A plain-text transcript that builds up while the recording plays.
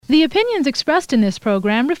The opinions expressed in this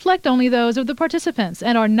program reflect only those of the participants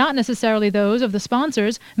and are not necessarily those of the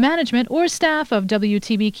sponsors, management, or staff of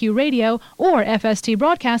WTBQ Radio or FST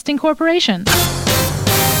Broadcasting Corporation. WTBQ.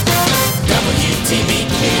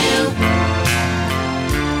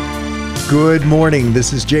 Good morning.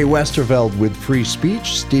 This is Jay Westerveld with Free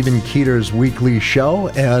Speech, Stephen Keeter's weekly show.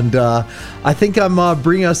 And I think I'm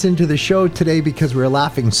bringing us into the show today because we were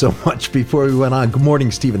laughing so much before we went on. Good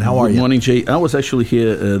morning, Stephen. How are you? Good morning, Jay. I was actually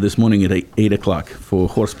here this morning at 8 o'clock for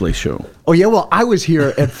Horseplay show. Oh, yeah? Well, I was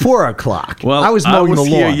here at 4 o'clock. Well, I was mowing the lawn.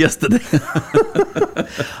 here yesterday.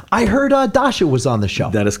 I heard Dasha was on the show.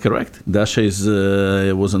 That is correct. Dasha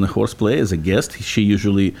was on the Horseplay as a guest. She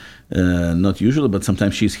usually, not usually, but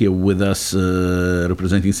sometimes she's here with us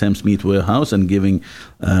representing Sam's Meat Warehouse and giving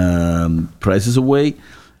prizes away.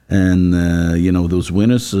 And, those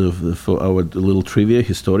winners for our little trivia,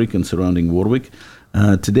 historic and surrounding Warwick.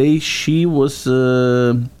 Today she was,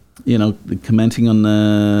 commenting on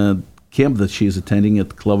the camp that she is attending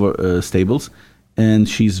at Clover Stables. And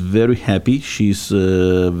she's very happy. She's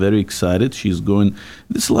very excited. She's going.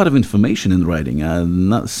 There's a lot of information in riding.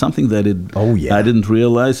 Not something that I didn't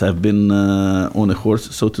realize. I've been on a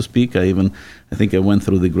horse, so to speak. I think I went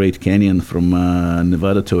through the Great Canyon from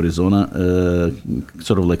Nevada to Arizona,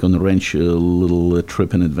 sort of like on a ranch, little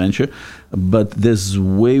trip and adventure. But there's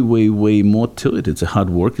way, way, way more to it. It's a hard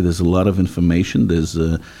work. There's a lot of information. There's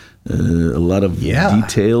a lot of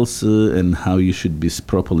details and how you should be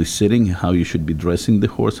properly sitting, how you should be dressing the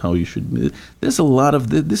horse, how you should be. There's a lot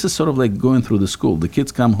of this is sort of like going through the school. The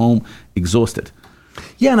kids come home exhausted.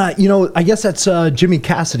 Yeah, and I guess that's Jimmy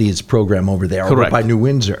Cassidy's program over there, over by New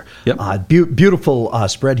Windsor. Yep. Beautiful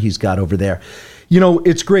spread he's got over there.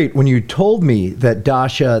 It's great when you told me that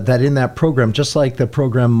Dasha, that in that program, just like the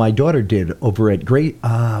program my daughter did over at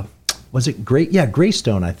Greystone,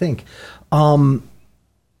 I think.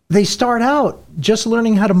 They start out just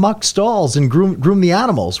learning how to muck stalls and groom the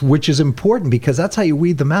animals, which is important because that's how you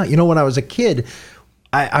weed them out. When I was a kid,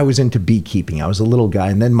 I was into beekeeping. I was a little guy,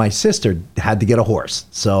 and then my sister had to get a horse.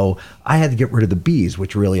 So I had to get rid of the bees,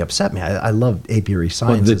 which really upset me. I loved apiary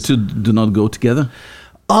sciences. But the two do not go together?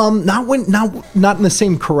 Not in the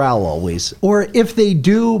same corral always. Or if they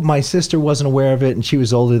do, my sister wasn't aware of it, and she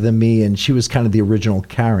was older than me, and she was kind of the original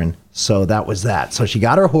Karen. So that was that. So she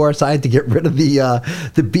got her horse. I had to get rid of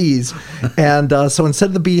the bees. And so instead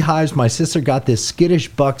of the beehives, my sister got this skittish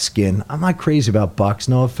buckskin. I'm not crazy about bucks.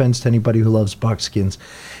 No offense to anybody who loves buckskins.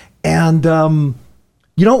 And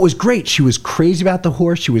it was great. She was crazy about the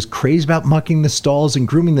horse. She was crazy about mucking the stalls and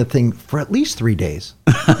grooming the thing for at least 3 days.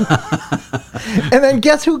 And then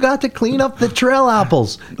guess who got to clean up the trail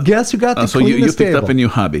apples? Guess who got to clean the stable? So you picked up a new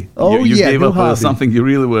hobby. You gave up something you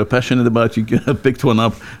really were passionate about. You picked one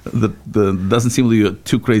up that doesn't seem like you're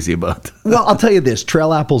too crazy about. Well, I'll tell you this.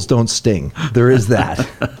 Trail apples don't sting. There is that.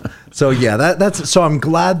 So, so I'm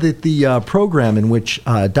glad that the program in which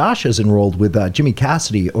Dasha's enrolled with Jimmy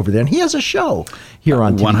Cassidy over there, and he has a show here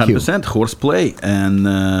on TBQ. 100% Horseplay, and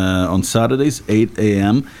on Saturdays, 8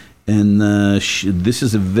 a.m., and this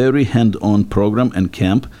is a very hand-on program and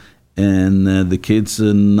camp, and the kids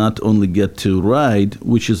not only get to ride,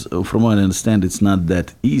 which is, from what I understand, it's not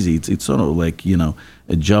that easy. It's sort of like,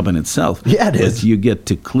 a job in itself. Yeah, it is. But you get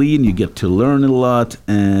to clean, you get to learn a lot,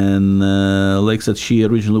 and like I said, she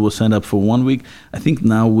originally was signed up for 1 week. I think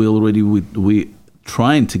now we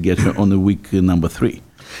trying to get her on the week number 3.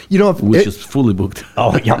 Which is fully booked.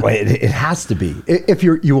 Oh, yeah, it has to be. If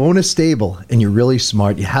you own a stable and you're really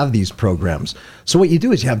smart, you have these programs. So what you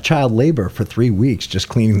do is you have child labor for 3 weeks, just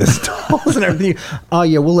cleaning the stalls and everything. Oh,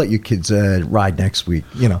 yeah, we'll let you kids ride next week,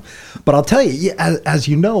 But I'll tell you, as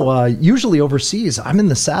you know, usually overseas, I'm in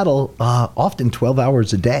the saddle often 12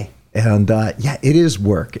 hours a day. And it is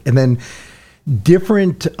work. And then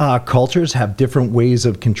different cultures have different ways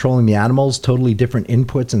of controlling the animals, totally different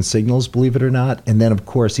inputs and signals, believe it or not. And then, of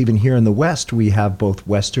course, even here in the West, we have both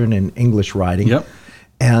Western and English riding. Yep.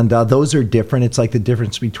 And those are different. It's like the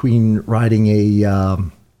difference between riding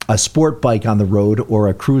a sport bike on the road or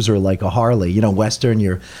a cruiser like a Harley. Western,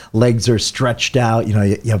 your legs are stretched out.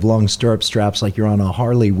 You have long stirrup straps like you're on a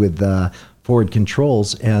Harley with forward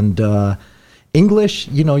controls. And English,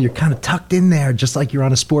 you're kind of tucked in there just like you're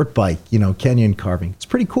on a sport bike, canyon carving. It's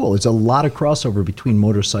pretty cool. There's a lot of crossover between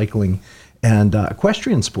motorcycling and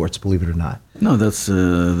equestrian sports, believe it or not. No, that's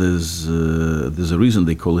there's a reason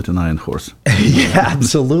they call it an iron horse. Yeah,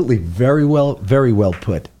 absolutely. Very well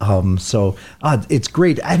put. So it's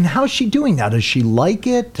great. And how's she doing now? Does she like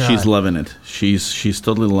it? She's loving it. She's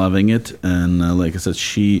totally loving it. And like I said,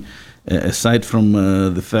 she, aside from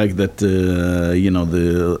the fact that the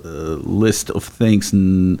list of things,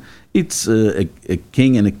 it's a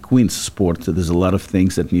king and a queen's sport. There's a lot of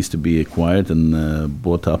things that needs to be acquired and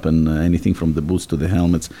bought up, and anything from the boots to the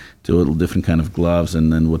helmets to a little different kind of gloves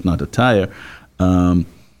and whatnot attire. And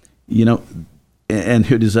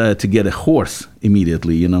her desire to get a horse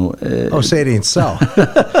immediately, say it ain't so.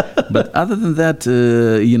 But other than that,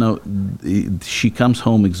 she comes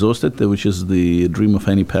home exhausted, which is the dream of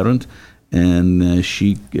any parent. And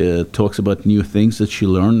she talks about new things that she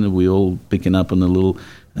learned. We all picking up on a little,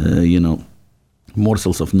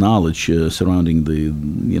 morsels of knowledge surrounding the,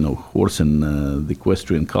 horse and the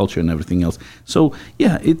equestrian culture and everything else. So,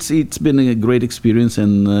 yeah, it's been a great experience,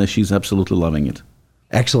 and she's absolutely loving it.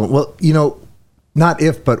 Excellent. Well, not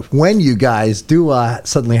if, but when you guys do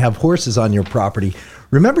suddenly have horses on your property,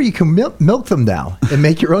 remember you can milk them now and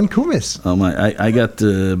make your own kumis. Oh my! I got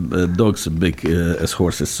dogs big as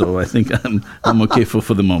horses, so I think I'm okay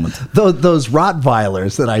for the moment. Those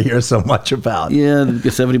Rottweilers that I hear so much about. Yeah,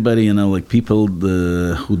 because everybody, like people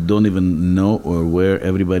who don't even know or where,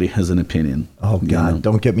 everybody has an opinion. Oh God!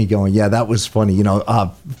 Don't get me going. Yeah, that was funny.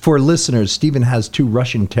 For listeners, Stephen has 2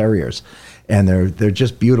 Russian Terriers, and they're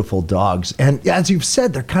just beautiful dogs. And as you've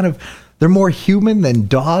said, they're more human than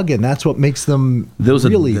dog, and that's what makes them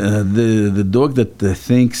really... the dog that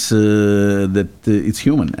thinks that it's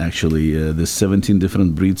human, actually. The 17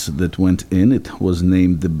 different breeds that went in, it was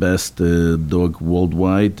named the best dog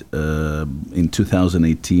worldwide in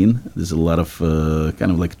 2018. There's a lot of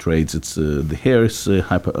kind of like traits. It's the hair is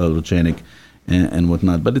hyperallergenic and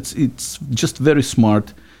whatnot, but it's just very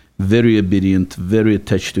smart, very obedient, very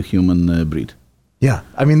attached to human breed. Yeah,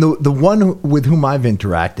 I mean the one with whom I've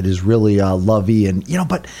interacted is really lovey, and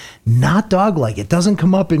but not dog-like. It doesn't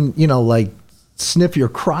come up and like sniff your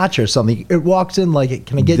crotch or something. It walks in like,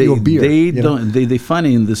 "Can I get you a beer?" They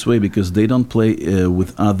funny in this way because they don't play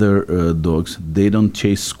with other dogs. They don't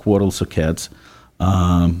chase squirrels or cats,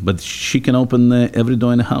 but she can open every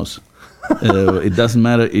door in the house. It doesn't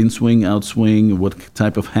matter in swing, out swing, what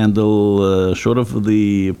type of handle, short of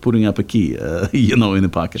the putting up a key, in the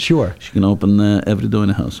pocket. Sure. She can open every door in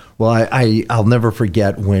the house. Well, I'll never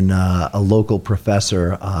forget when a local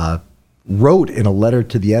professor wrote in a letter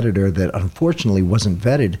to the editor that unfortunately wasn't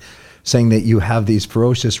vetted, saying that you have these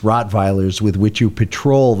ferocious Rottweilers with which you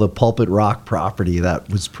patrol the Pulpit Rock property. That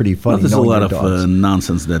was pretty funny. Well, there's a lot of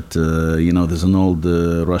nonsense that, there's an old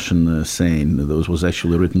Russian saying that was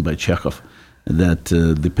actually written by Chekhov, that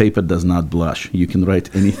the paper does not blush. You can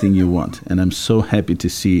write anything you want. And I'm so happy to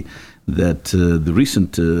see that the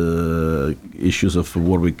recent issues of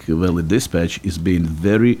Warwick Valley Dispatch is being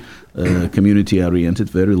very community-oriented,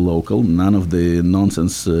 very local. None of the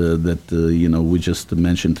nonsense that, we just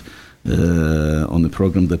mentioned on the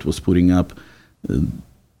program that was putting up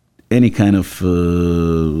any kind of,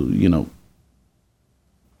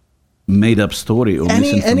 made-up story or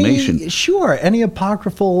misinformation. Any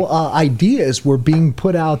apocryphal ideas were being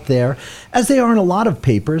put out there, as they are in a lot of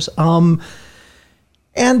papers.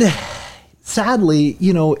 And sadly,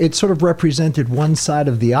 it sort of represented one side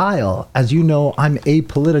of the aisle. As you know, I'm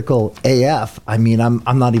apolitical AF. I mean,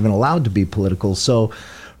 I'm not even allowed to be political. So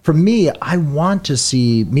for me, I want to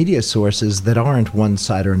see media sources that aren't one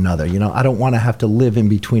side or another. I don't want to have to live in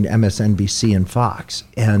between MSNBC and Fox.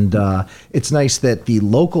 And it's nice that the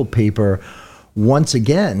local paper, once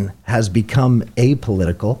again, has become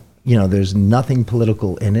apolitical. There's nothing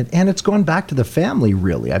political in it. And it's gone back to the family,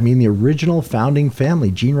 really. I mean, the original founding family,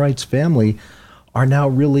 Gene Wright's family, are now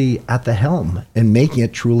really at the helm and making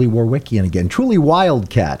it truly Warwickian again. Truly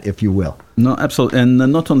Wildcat, if you will. No, absolutely. And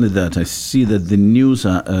not only that, I see that the news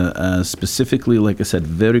are specifically, like I said,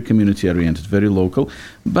 very community-oriented, very local.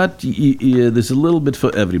 But there's a little bit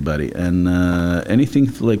for everybody. And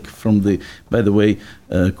anything like from the... By the way,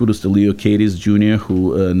 kudos to Leo Cadiz Jr.,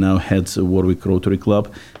 who now heads Warwick Rotary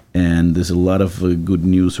Club. And there's a lot of good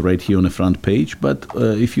news right here on the front page. But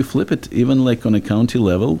if you flip it, even like on a county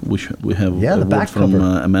level, which we have a word from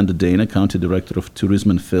Amanda Dana, County Director of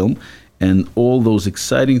Tourism and Film, and all those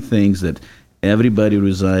exciting things that everybody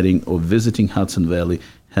residing or visiting Hudson Valley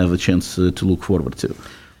have a chance to look forward to.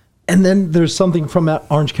 And then there's something from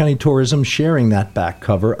Orange County Tourism sharing that back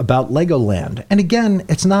cover about Legoland. And again,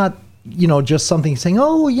 it's not just something saying,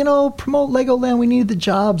 promote Legoland, we need the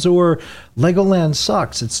jobs, or Legoland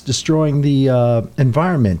sucks, it's destroying the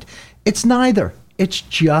environment. It's neither. It's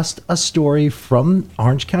just a story from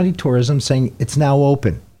Orange County Tourism saying it's now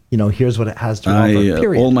open. Here's what it has to offer,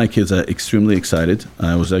 period. All my kids are extremely excited.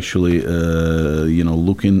 I was actually,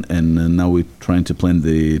 looking, and now we're trying to plan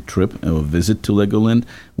the trip or visit to Legoland.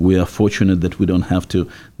 We are fortunate that we don't have to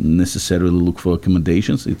necessarily look for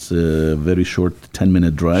accommodations. It's a very short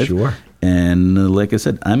 10-minute drive. Sure. And like I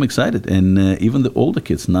said, I'm excited. And even the older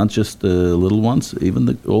kids, not just the little ones, even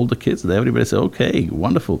the older kids, everybody said, okay,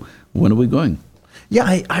 wonderful. When are we going?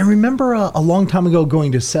 Yeah, I remember a long time ago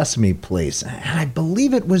going to Sesame Place, and I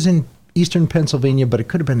believe it was in eastern Pennsylvania, but it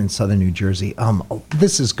could have been in southern New Jersey.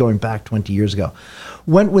 This is going back 20 years ago.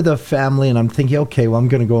 Went with a family, and I'm thinking, okay, well, I'm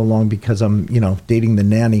going to go along because I'm, dating the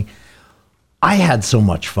nanny. I had so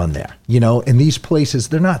much fun there, and these places,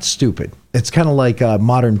 they're not stupid. It's kind of like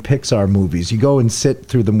modern Pixar movies. You go and sit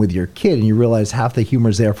through them with your kid, and you realize half the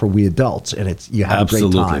humor's there for we adults, and you have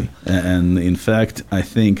Absolutely. a great time. And in fact, I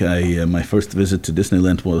think my first visit to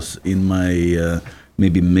Disneyland was in my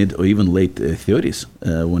maybe mid or even late 30s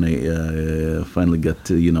when I finally got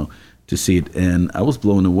to, to see it. And I was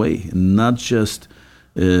blown away, not just,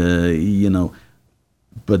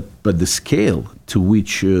 but the scale to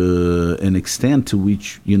which and extent to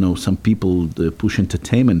which some people push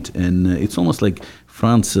entertainment, and it's almost like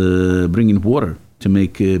France bringing water to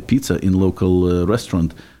make pizza in local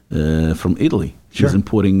restaurant from Italy. Sure. She's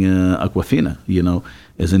importing Aquafina,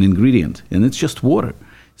 as an ingredient, and it's just water.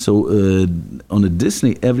 So on a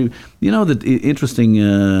Disney, interesting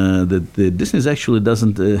that the Disney's actually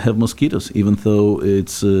doesn't have mosquitoes, even though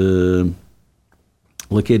it's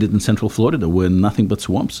located in Central Florida, where nothing but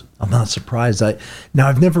swamps. I'm not surprised.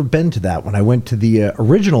 I've never been to that one. I went to the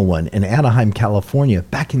original one in Anaheim, California,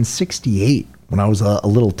 back in '68 when I was a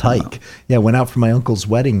little tyke. Wow. Yeah, I went out for my uncle's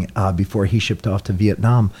wedding before he shipped off to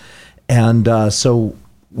Vietnam. And so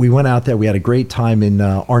we went out there. We had a great time in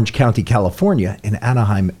Orange County, California, in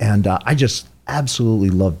Anaheim. And I just absolutely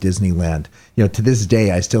love Disneyland. To this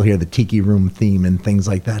day, I still hear the Tiki Room theme and things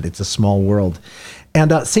like that. It's a small world. And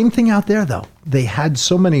same thing out there, though. They had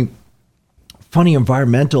so many funny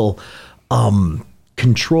environmental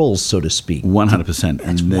controls, so to speak. 100%.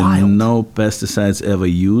 That's and wild. No pesticides ever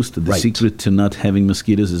used. The Right. secret to not having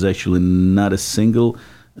mosquitoes is actually not a single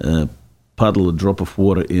puddle or drop of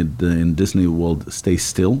water in Disney World stays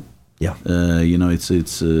still. Yeah. It's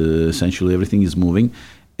essentially everything is moving.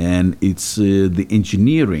 And it's the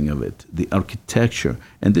engineering of it, the architecture.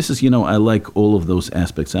 And this is, I like all of those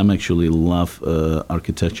aspects. I actually love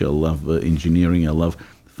architecture. I love engineering. I love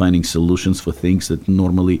finding solutions for things that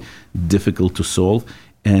normally difficult to solve.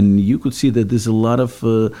 And you could see that there's a lot of,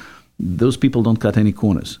 those people don't cut any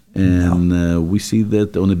corners. And we see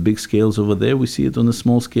that on the big scales over there. We see it on the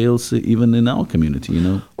small scales, even in our community,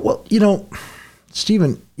 Well,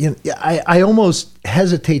 Stephen, I almost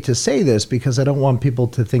hesitate to say this because I don't want people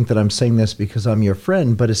to think that I'm saying this because I'm your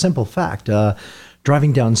friend, but a simple fact,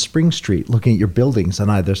 driving down Spring Street, looking at your buildings on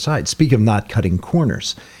either side, speak of not cutting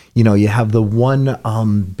corners, you have the one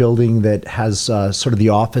building that has sort of the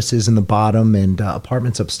offices in the bottom and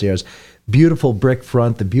apartments upstairs, beautiful brick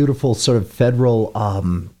front, the beautiful sort of federal,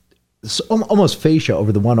 almost fascia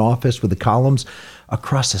over the one office with the columns.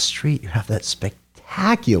 Across the street, you have that spectacular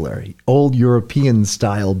old European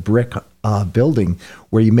style brick building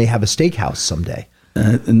where you may have a steakhouse someday.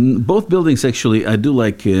 And both buildings, actually, I do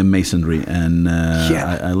like masonry, and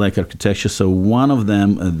I like architecture. So one of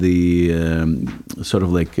them, the sort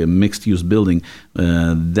of like a mixed-use building,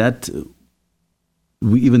 that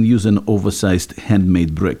we even use an oversized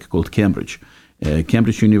handmade brick called Cambridge.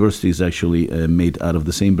 Cambridge University is actually made out of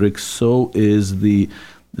the same brick. So is the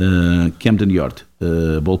Camden Yard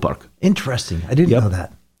ballpark. Interesting. I didn't know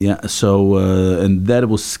that. Yeah. So and that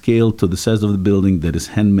was scaled to the size of the building. That is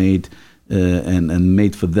handmade and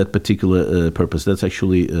made for that particular purpose. That's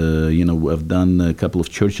actually I've done a couple of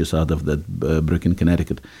churches out of that brick in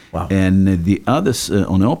Connecticut. Wow. And the others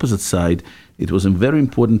on the opposite side, it was very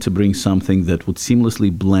important to bring something that would seamlessly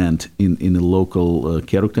blend in a local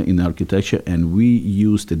character in architecture. And we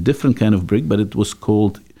used a different kind of brick, but it was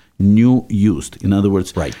called new used. In other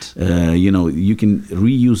words, right. You can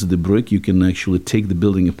reuse the brick. You can actually take the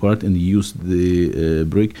building apart and use the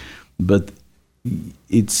brick, but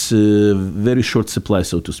it's a very short supply,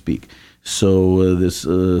 so to speak. So there's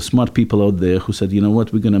smart people out there who said, you know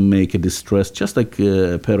what, we're going to make a distressed, just like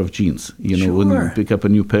a pair of jeans. Sure. When you pick up a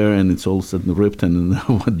new pair and it's all of a sudden ripped and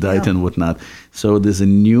dyed and whatnot. So there's a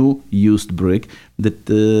new used brick that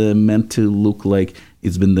meant to look like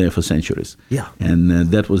it's been there for centuries. Yeah.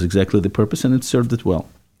 And that was exactly the purpose, and it served it well.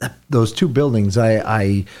 Those two buildings,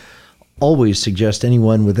 I always suggest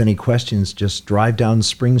anyone with any questions just drive down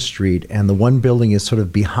Spring Street, and the one building is sort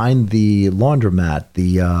of behind the laundromat,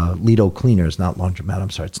 the Lido Cleaners, not laundromat,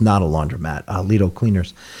 I'm sorry, it's not a laundromat, Lido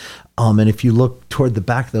Cleaners. And if you look toward the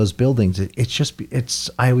back of those buildings, it's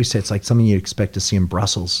I always say it's like something you'd expect to see in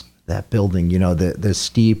Brussels. That building, the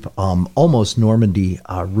steep, almost Normandy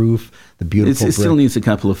roof, the beautiful It still needs a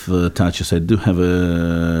couple of touches. I do have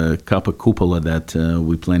a copper cupola that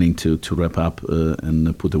we're planning to wrap up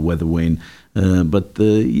and put a weather vane.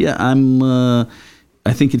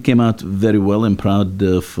 I think it came out very well. I'm proud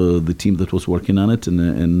of the team that was working on it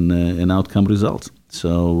and outcome results.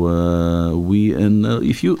 So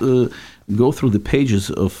if you go through the pages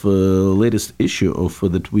of latest issue of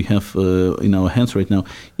that we have in our hands right now,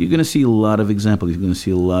 you're going to see a lot of examples. You're going to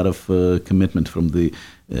see a lot of commitment from the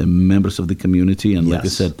members of the community. And like I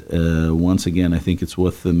said, once again, I think it's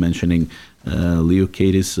worth mentioning Leo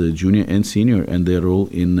Cadis, Jr. and Senior, and their role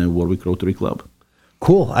in Warwick Rotary Club.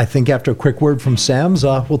 Cool. I think after a quick word from Sam's,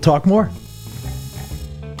 we'll talk more.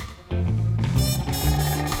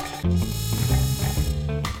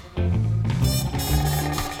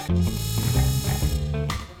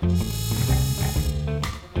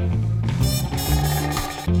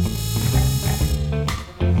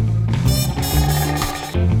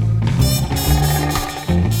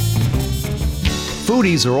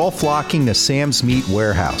 Foodies are all flocking to Sam's Meat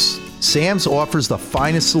Warehouse. Sam's offers the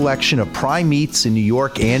finest selection of prime meats in New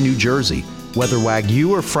York and New Jersey. Whether Wagyu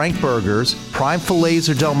or Frank burgers, prime fillets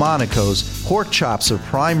or Delmonico's, pork chops or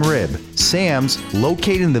prime rib, Sam's,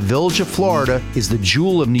 located in the Village of Florida, is the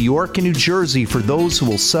jewel of New York and New Jersey for those who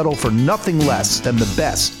will settle for nothing less than the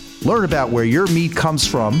best. Learn about where your meat comes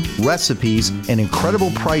from, recipes, and incredible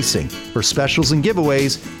pricing. For specials and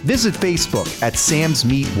giveaways, visit Facebook at Sam's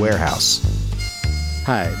Meat Warehouse.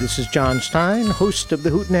 Hi, this is John Stein, host of the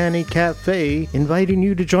Hootenanny Cafe, inviting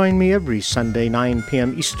you to join me every Sunday, 9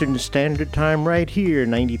 p.m. Eastern Standard Time right here,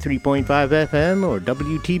 93.5 FM or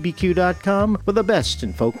WTBQ.com for the best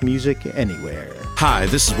in folk music anywhere. Hi,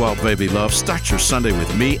 this is Wild Baby Love. Start your Sunday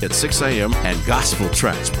with me at 6 a.m. and Gospel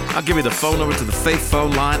Tracks. I'll give you the phone number to the Faith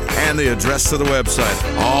phone line and the address to the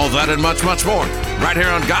website. All that and much, much more. Right here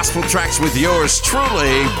on Gospel Tracks with yours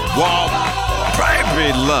truly, Wild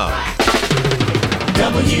Baby Love.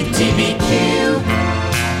 WTBQ.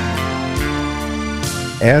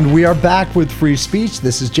 And we are back with Free Speech.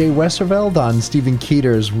 This is Jay Westerveld on Stephen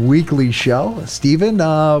Keeter's weekly show. Stephen,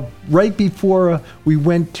 right before we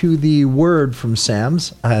went to the word from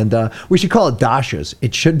Sam's, and we should call it Dasha's.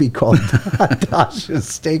 It should be called Dasha's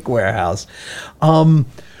Steak Warehouse.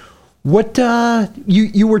 What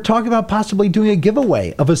you were talking about possibly doing a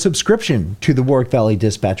giveaway of a subscription to the Warwick Valley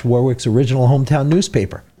Dispatch, Warwick's original hometown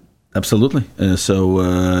newspaper. Absolutely.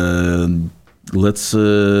 Let's,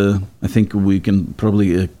 I think we can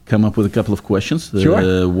probably come up with a couple of questions,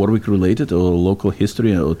 Sure. Warwick related or local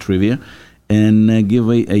history or trivia, and give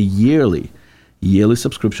a yearly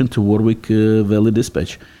subscription to Warwick Valley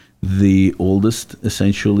Dispatch, the oldest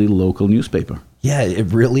essentially local newspaper. Yeah,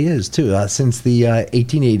 it really is too. Since the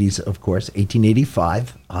 1880s, of course,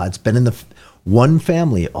 1885. It's been in the one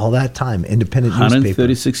family all that time, independent newspaper.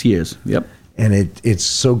 136 years, yep. And it's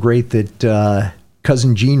so great that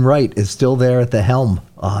cousin Gene Wright is still there at the helm,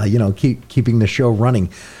 keeping the show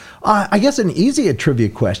running. I guess an easier trivia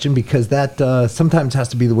question, because that sometimes has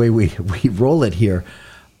to be the way we roll it here.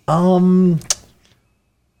 How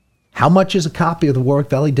much is a copy of the Warwick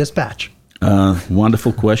Valley Dispatch?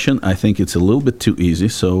 Wonderful question. I think it's a little bit too easy,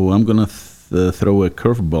 so I'm going to throw a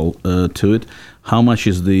curveball to it. How much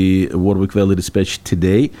is the Warwick Valley Dispatch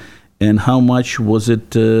today, and how much was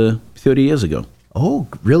it 30 years ago? Oh,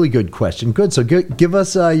 really good question. Good. So give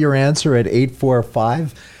us your answer at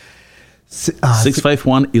 845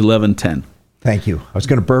 651 1110. Thank you. I was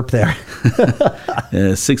going to burp there.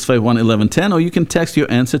 651 1110, or you can text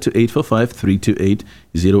your answer to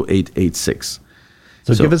 845-328-0886.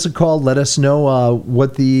 So give us a call. Let us know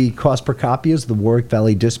what the cost per copy is, the Warwick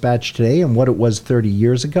Valley Dispatch today, and what it was 30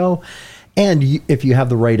 years ago. And if you have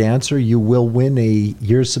the right answer, you will win a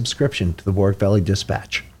year's subscription to the Warwick Valley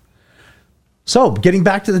Dispatch. So, getting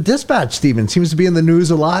back to the Dispatch, Stephen, seems to be in the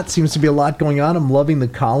news a lot. Seems to be a lot going on. I'm loving the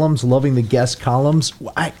columns, loving the guest columns.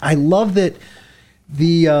 I love that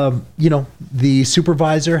the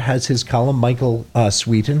supervisor has his column, Michael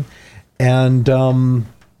Sweeten, and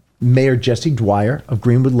Mayor Jesse Dwyer of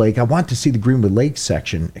Greenwood Lake. I want to see the Greenwood Lake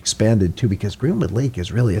section expanded too, because Greenwood Lake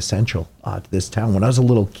is really essential to this town. When I was a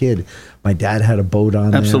little kid, my dad had a boat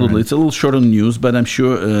on Absolutely. there. It's a little short on news, but I'm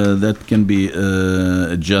sure that can be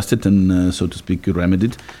adjusted and, so to speak,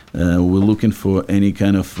 remedied. We're looking for any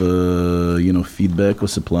kind of, feedback or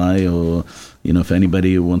supply, or, if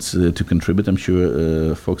anybody wants to contribute, I'm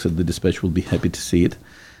sure folks at the Dispatch will be happy to see it.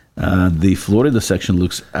 The Florida section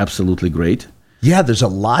looks absolutely great. Yeah, there's a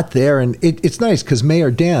lot there, and it's nice because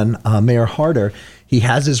Mayor Harder, he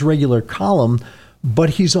has his regular column, but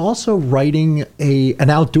he's also writing an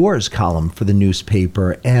outdoors column for the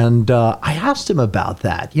newspaper, and I asked him about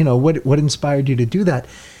that. What inspired you to do that?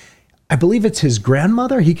 I believe it's his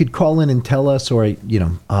grandmother. He could call in and tell us, or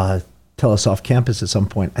tell us off campus at some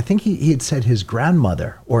point. I think he had said his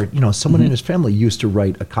grandmother, or someone in his family used to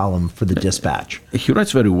write a column for the Dispatch. He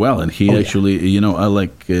writes very well, and he actually, I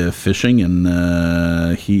like fishing,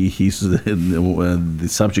 and he's the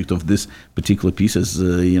subject of this particular piece is,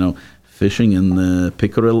 fishing and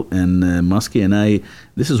pickerel and muskie, and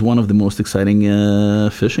this is one of the most exciting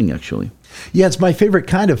fishing, actually. Yeah, it's my favorite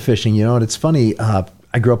kind of fishing, and it's funny.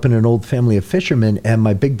 I grew up in an old family of fishermen, and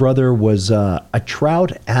my big brother was a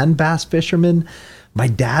trout and bass fisherman. My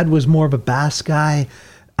dad was more of a bass guy,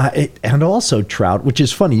 and also trout, which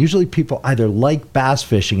is funny. Usually people either like bass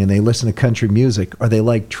fishing and they listen to country music, or they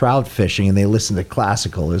like trout fishing and they listen to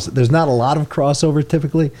classical. There's not a lot of crossover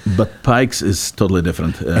typically. But Pikes is totally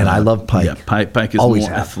different. And I love pike. Yeah, pike is Always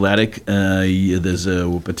more have. athletic. There's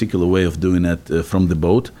a particular way of doing that from the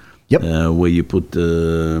boat. Yep. Where you put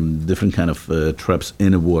different kind of traps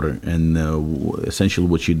in the water, and essentially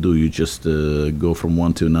what you do, you just go from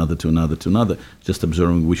one to another, just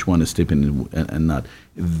observing which one is tipping and not.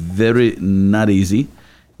 Very not easy,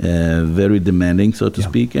 very demanding, so to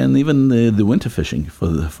speak, and even the winter fishing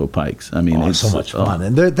for pikes. I mean, it's so much fun,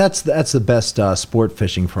 and that's the best sport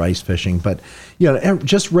fishing for ice fishing. But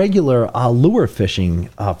just regular lure fishing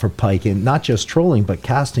for pike, and not just trolling but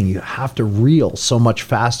casting, you have to reel so much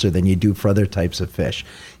faster than you do for other types of fish.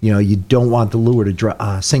 You don't want the lure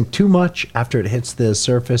to sink too much after it hits the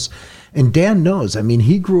surface. And Dan knows. I mean,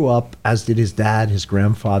 he grew up, as did his dad, his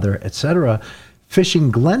grandfather, etc.,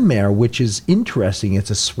 fishing Glenmare, which is interesting. It's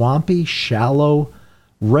a swampy, shallow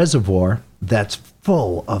reservoir that's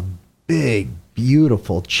full of big,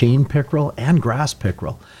 beautiful chain pickerel and grass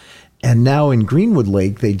pickerel. And now in Greenwood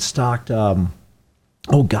Lake, they'd stocked, over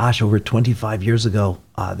 25 years ago,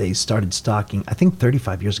 they started stocking, I think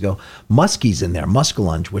 35 years ago, muskies in there,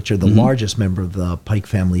 muskellunge, which are the largest member of the pike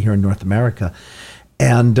family here in North America.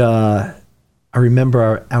 And I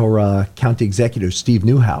remember our county executive, Steve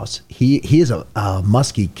Newhouse. He is a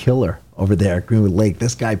muskie killer over there at Greenwood Lake.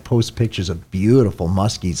 This guy posts pictures of beautiful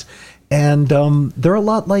muskies. And they're a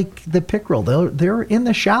lot like the pickerel. They're in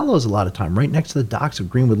the shallows a lot of time, right next to the docks of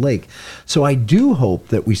Greenwood Lake. So I do hope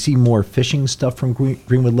that we see more fishing stuff from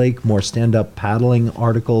Greenwood Lake, more stand-up paddling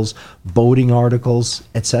articles, boating articles,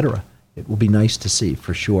 etc. It will be nice to see,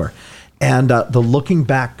 for sure. And the Looking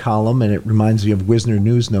Back column, and it reminds me of Wisner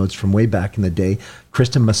News Notes from way back in the day.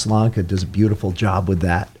 Kristen Maslanka does a beautiful job with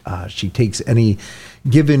that. She takes any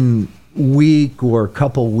given week or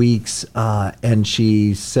couple weeks, and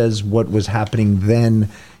she says what was happening then,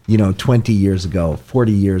 20 years ago,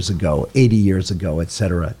 40 years ago, 80 years ago,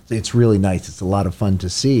 etc. It's really nice. It's a lot of fun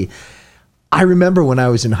to see. I remember when I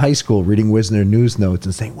was in high school reading Wisner News Notes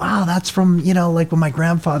and saying, wow, that's from, like when my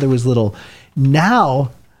grandfather was little.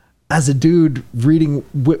 Now, as a dude reading,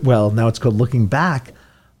 now it's called Looking Back,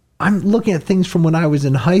 I'm looking at things from when I was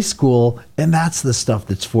in high school, and that's the stuff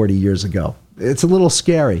that's 40 years ago. It's a little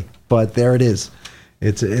scary, but there it is.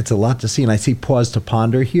 It's a lot to see. And I see Pause to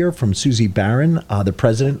Ponder here from Susie Barron, the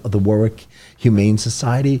president of the Warwick Humane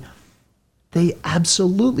Society. They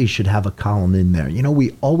absolutely should have a column in there.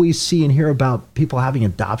 We always see and hear about people having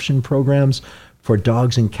adoption programs for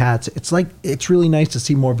dogs and cats. It's really nice to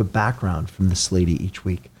see more of a background from this lady each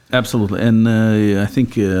week. Absolutely, and I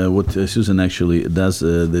think what Susan actually does,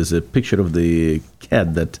 there's a picture of the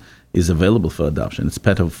cat that is available for adoption. It's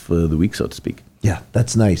pet of the week, so to speak. Yeah,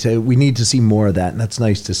 that's nice. We need to see more of that, and that's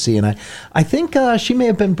nice to see. And I think she may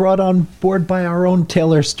have been brought on board by our own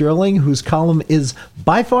Taylor Sterling, whose column is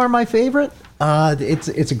by far my favorite.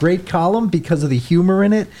 It's a great column because of the humor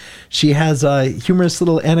in it. She has humorous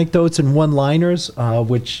little anecdotes and one-liners,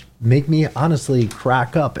 which make me honestly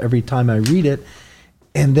crack up every time I read it.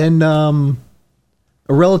 And then a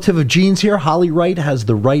relative of Jean's here, Holly Wright, has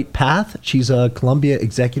The Right Path. She's a Columbia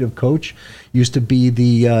executive coach, used to be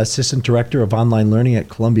the assistant director of online learning at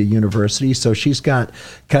Columbia University. So she's got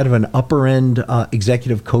kind of an upper end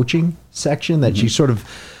executive coaching section that she sort of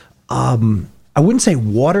I wouldn't say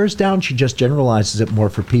waters down. She just generalizes it more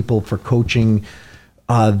for people for coaching,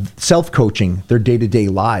 self-coaching their day-to-day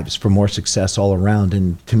lives for more success all around.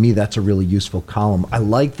 And to me, that's a really useful column. I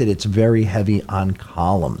like that it's very heavy on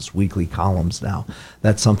columns, weekly columns now.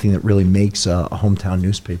 That's something that really makes a hometown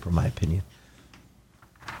newspaper, in my opinion.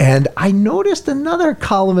 And I noticed another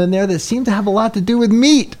column in there that seemed to have a lot to do with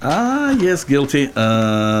meat. Yes, guilty.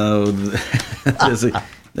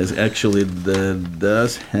 There's actually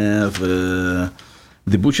does have the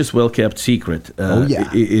Butcher's Well-Kept Secret.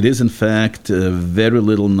 It is in fact very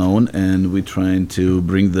little known, and we're trying to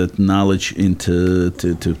bring that knowledge into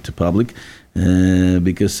to public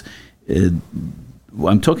because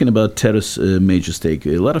I'm talking about Terrace Major Steak.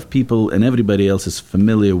 A lot of people and everybody else is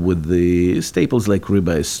familiar with the staples like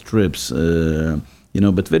ribeye, strips,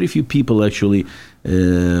 but very few people actually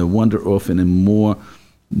wander off in a more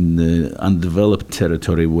undeveloped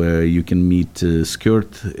territory where you can meet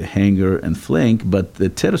skirt, hanger, and flank, but the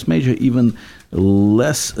Terrace Major even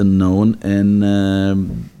less known,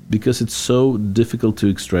 and because it's so difficult to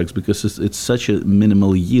extract, because it's such a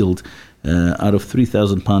minimal yield. Out of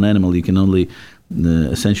 3,000-pound animal, you can only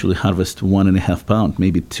essentially harvest 1.5 pound,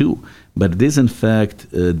 maybe 2. But it is in fact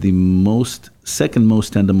the second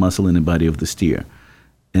most tender muscle in the body of the steer.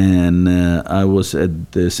 And I was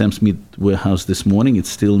at the Sam's Meat Warehouse this morning. It's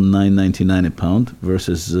still $9.99 a pound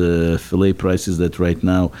versus fillet prices that right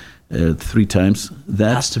now 3 times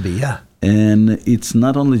that. Has to be, yeah. And it's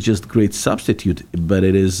not only just great substitute, but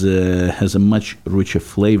it is has a much richer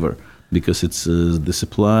flavor because it's the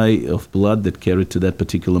supply of blood that carried to that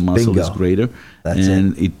particular muscle is greater,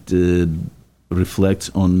 it reflects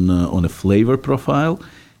on a flavor profile.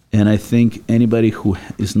 And I think anybody who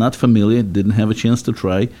is not familiar, didn't have a chance to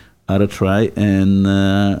try, ought to try. And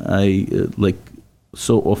like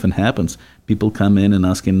so often happens, people come in and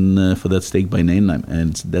asking for that steak by name,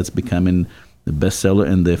 and that's becoming the bestseller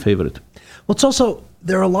and their favorite. Well, it's also,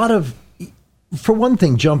 there are a lot of, for one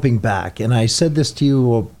thing, jumping back, and I said this to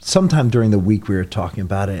you sometime during the week we were talking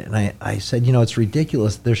about it, and I said, it's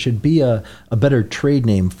ridiculous. There should be a better trade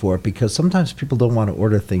name for it because sometimes people don't want to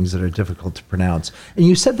order things that are difficult to pronounce. And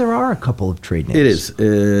you said there are a couple of trade names. It is.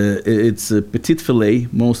 It's a petit filet,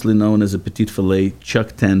 mostly known as a petit filet,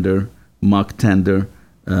 chuck tender, mock tender,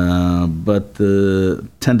 but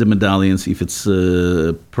tender medallions if it's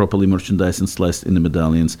properly merchandised and sliced in the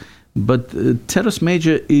medallions. But Terrace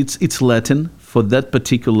Major, it's Latin for that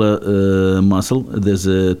particular muscle. There's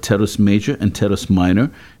a Terrace Major and Terrace Minor.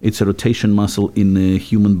 It's a rotation muscle in the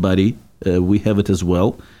human body. We have it as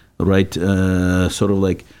well, right? Sort of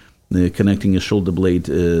like connecting a shoulder blade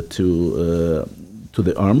to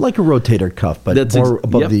the arm. Like a rotator cuff, but that's more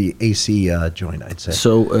above the AC joint, I'd say.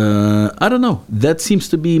 So, I don't know. That seems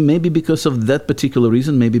to be maybe because of that particular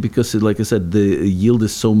reason, maybe because, like I said, the yield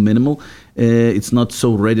is so minimal. It's not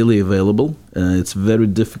so readily available. It's very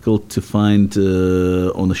difficult to find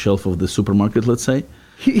on the shelf of the supermarket, let's say.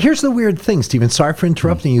 Here's the weird thing, Stephen. Sorry for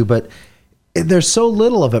interrupting you, but there's so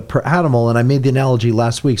little of it per animal, and I made the analogy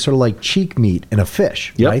last week, sort of like cheek meat in a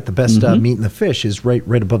fish, right? The best meat in the fish is right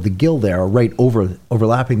above the gill there, or right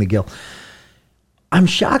overlapping the gill. I'm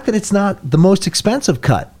shocked that it's not the most expensive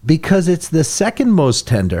cut because it's the second most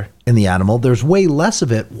tender in the animal. There's way less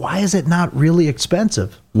of it. Why is it not really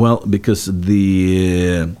expensive? Well, because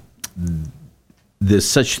there's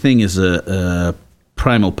such thing as a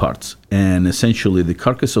primal parts, and essentially the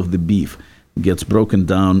carcass of the beef gets broken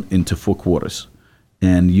down into 4 quarters.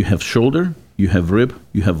 And you have shoulder, you have rib,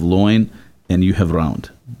 you have loin, and you have round,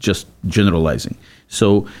 just generalizing.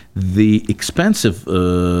 So the expensive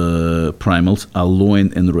primals are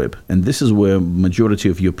loin and rib. And this is where majority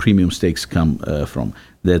of your premium steaks come from.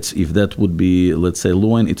 If that would be, let's say,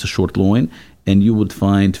 loin, it's a short loin. And you would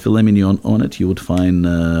find filet mignon on it. You would find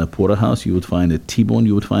porterhouse. You would find a T-bone.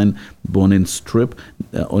 You would find bone-in strip,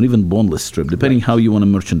 or even boneless strip, depending how you want to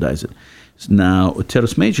merchandise it. Now,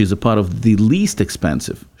 Terrace Major is a part of the least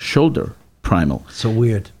expensive shoulder primal. So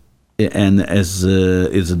weird. And as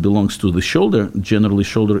it belongs to the shoulder, generally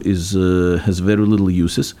shoulder has very little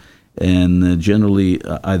uses, and generally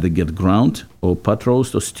either get ground or pot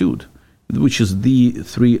roast or stewed, which is the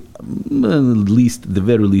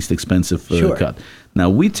very least expensive cut. Now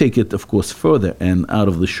we take it, of course, further, and out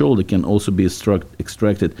of the shoulder can also be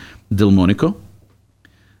extracted Delmonico.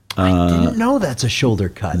 I didn't know that's a shoulder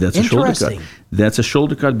cut. That's a shoulder cut. That's a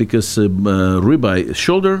shoulder cut because ribeye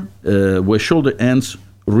shoulder, where shoulder ends,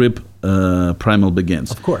 rib primal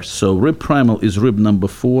begins. Of course. So rib primal is rib number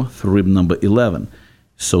 4 through rib number 11.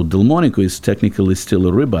 So Delmonico is technically still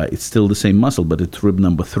a ribeye. It's still the same muscle, but it's rib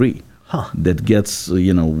number 3. That gets,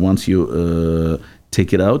 once you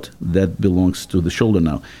take it out, that belongs to the shoulder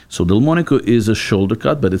now. So Delmonico is a shoulder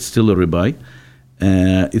cut, but it's still a ribeye.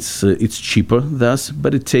 It's cheaper thus,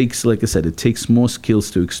 but it takes, like I said, it takes more skills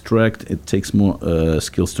to extract. It takes more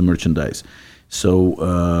skills to merchandise.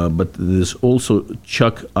 So, but there's also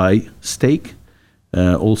chuck eye steak,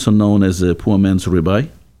 also known as a poor man's ribeye.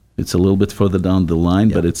 It's a little bit further down the line,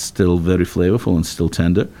 but it's still very flavorful and still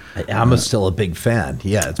tender. I'm still a big fan.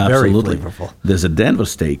 Yeah, it's Absolutely. very flavorful. There's a Denver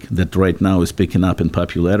steak that right now is picking up in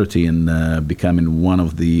popularity and becoming one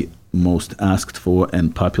of the most asked for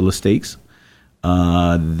and popular steaks.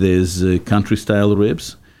 There's country-style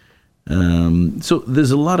ribs. So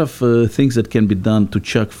there's a lot of things that can be done to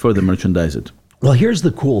chuck further merchandise it. Well, here's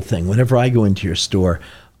the cool thing. Whenever I go into your store,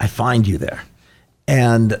 I find you there.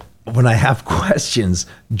 And when I have questions,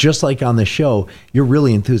 just like on the show, you're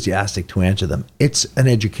really enthusiastic to answer them. It's an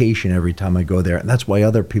education every time I go there. And that's why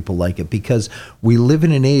other people like it, because we live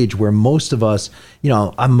in an age where most of us,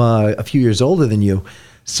 I'm a few years older than you.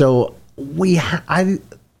 So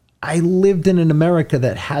I lived in an America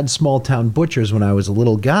that had small town butchers when I was a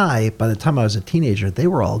little guy. By the time I was a teenager, they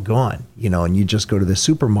were all gone, and you just go to the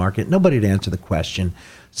supermarket, nobody'd answer the question.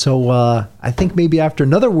 So I think maybe after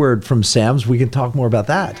another word from Sam's, we can talk more about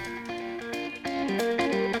that.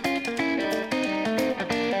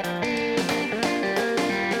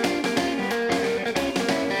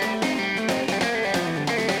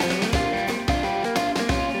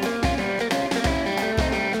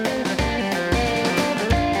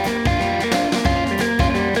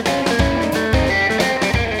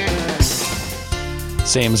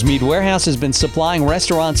 Sam's Meat Warehouse has been supplying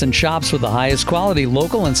restaurants and shops with the highest quality,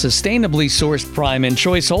 local, and sustainably sourced prime and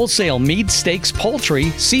choice wholesale meat, steaks, poultry,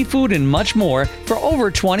 seafood, and much more for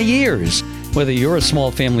over 20 years. Whether you're a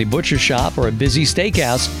small family butcher shop or a busy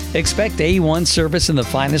steakhouse, expect A1 service and the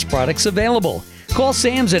finest products available. Call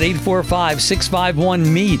Sam's at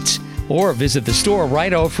 845-651-MEAT. Or visit the store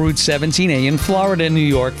right off Route 17A in Florida, New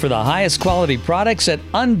York for the highest quality products at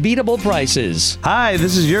unbeatable prices. Hi,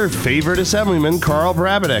 this is your favorite assemblyman, Carl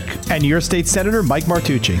Brabenek. And your state senator, Mike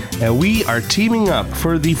Martucci. And we are teaming up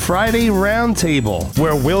for the Friday Roundtable,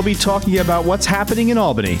 where we'll be talking about what's happening in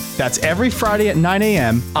Albany. That's every Friday at 9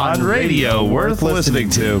 a.m. on radio worth listening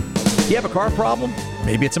to. You have a car problem?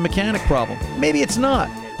 Maybe it's a mechanic problem. Maybe it's not.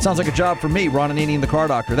 Sounds like a job for me, Ron Ananian and the Car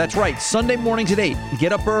Doctor. That's right, Sunday mornings at 8.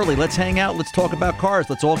 Get up early, let's hang out, let's talk about cars,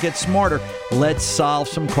 let's all get smarter, let's solve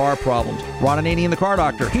some car problems. Ron Ananian and the Car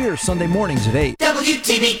Doctor, here Sunday mornings at 8.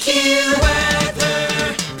 WTBQ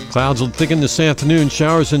weather. Clouds will thicken this afternoon.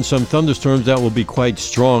 Showers and some thunderstorms that will be quite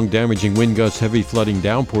strong. Damaging wind gusts, heavy flooding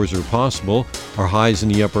downpours are possible. Our highs in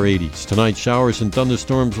the upper 80s. Tonight, showers and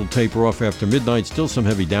thunderstorms will taper off after midnight. Still some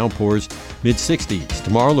heavy downpours, mid-60s.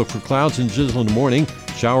 Tomorrow, look for clouds and drizzle in the morning.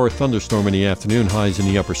 Shower, thunderstorm in the afternoon. Highs in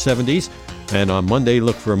the upper 70s. And on Monday,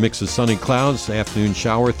 look for a mix of sunny clouds. Afternoon,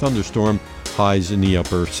 shower, thunderstorm. Highs in the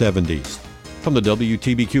upper 70s. From the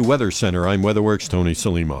WTBQ Weather Center, I'm WeatherWorks' Tony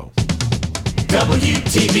Salimo.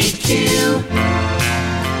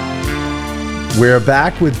 WTBQ. We're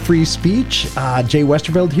back with Free Speech. Jay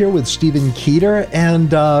Westerveld here with Stephen Keeter.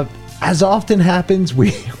 And as often happens,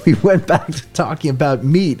 we went back to talking about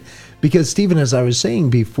meat. Because, Stephen, as I was saying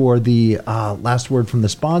before the last word from the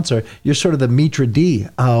sponsor, you're sort of the maitre d'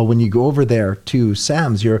 when you go over there to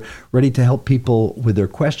Sam's. You're ready to help people with their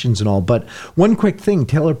questions and all. But one quick thing,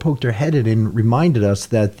 Taylor poked her head in and reminded us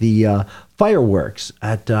that the fireworks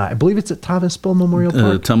at, I believe it's at Thomas Bull Memorial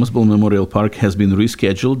Park? Thomas Bull Memorial Park has been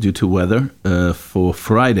rescheduled due to weather for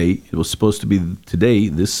Friday. It was supposed to be today,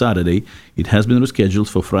 this Saturday. It has been rescheduled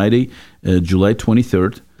for Friday, July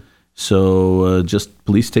 23rd. So just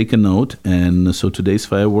please take a note. And so today's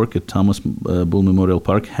firework at Thomas Bull Memorial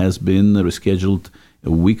Park has been rescheduled a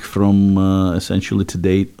week from essentially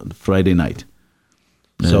today, Friday night,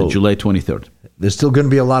 so July 23rd. There's still going to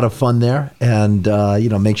be a lot of fun there. And,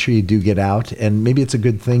 make sure you do get out. And maybe it's a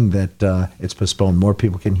good thing that it's postponed. More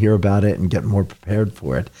people can hear about it and get more prepared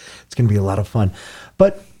for it. It's going to be a lot of fun.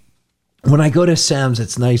 But when I go to Sam's,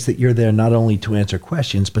 it's nice that you're there not only to answer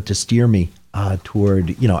questions, but to steer me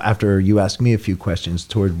toward, after you ask me a few questions,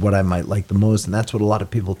 toward what I might like the most. And that's what a lot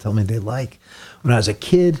of people tell me they like. When I was a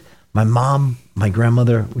kid, my mom, my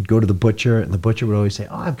grandmother would go to the butcher, and the butcher would always say,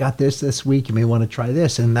 "Oh, I've got this week. You may want to try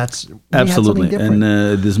this." And that's absolutely. And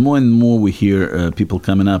there's more and more we hear people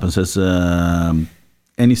coming up and says,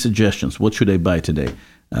 "Any suggestions? What should I buy today?"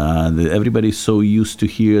 Everybody's so used to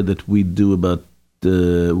hear that we do about.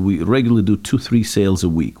 We regularly do 2-3 sales a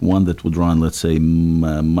week. One that would run, let's say,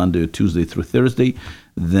 Monday or Tuesday through Thursday,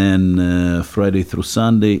 then Friday through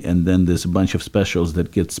Sunday, and then there's a bunch of specials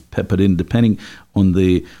that gets peppered in depending on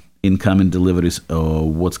the incoming deliveries or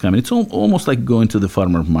what's coming. It's almost like going to the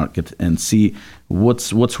farmer market and see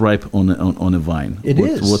what's ripe on a vine.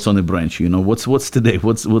 What's on a branch. What's today.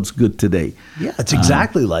 What's good today. Yeah, it's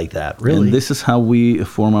exactly like that. Really. And this is how we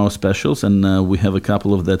form our specials, and we have a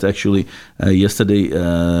couple of that actually. Yesterday,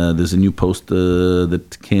 there's a new post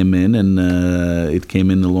that came in, and it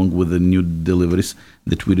came in along with the new deliveries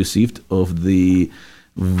that we received of the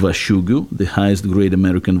Vashugu, the highest grade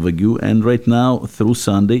American Wagyu, and right now through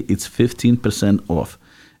Sunday it's 15% off.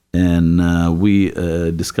 And we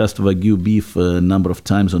discussed Wagyu beef a number of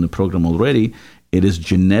times on the program already. It is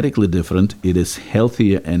genetically different, it is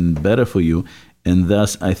healthier and better for you, and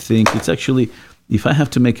thus I think it's actually, if I have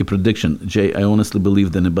to make a prediction, Jay, I honestly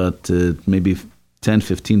believe that in about maybe 10,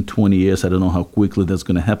 15, 20 years, I don't know how quickly that's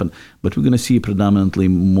going to happen, but we're going to see predominantly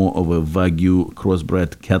more of a Wagyu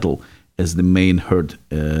crossbred cattle as the main herd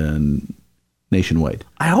nationwide.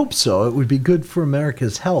 I hope so. It would be good for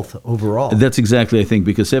America's health overall. That's exactly, I think,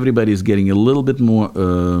 because everybody is getting a little bit more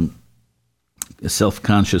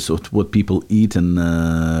self-conscious of what people eat and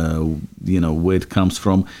where it comes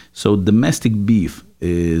from. So domestic beef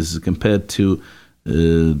is, compared to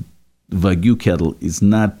Wagyu cattle, is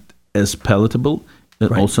not as palatable,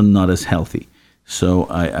 but also not as healthy. So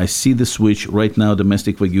I see the switch. Right now,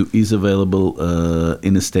 domestic Wagyu is available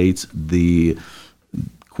in the States. The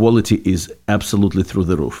quality is absolutely through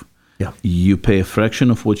the roof. Yeah. You pay a fraction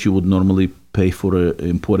of what you would normally pay for an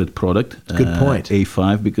imported product. Good point.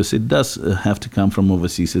 A5, because it does have to come from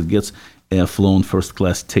overseas. It gets air-flown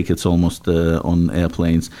first-class tickets almost on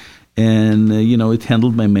airplanes. And, it's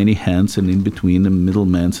handled by many hands and in between the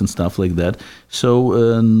middlemen and stuff like that.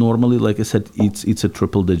 So normally, like I said, it's a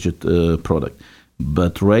triple-digit product.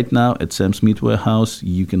 But right now at Sam's Meat Warehouse,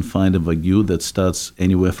 you can find a Wagyu that starts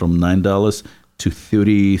anywhere from $9 to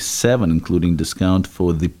 $37, including discount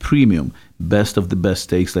for the premium, best of the best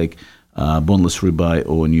steaks like boneless ribeye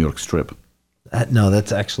or New York strip. No,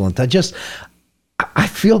 that's excellent. I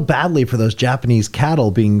feel badly for those Japanese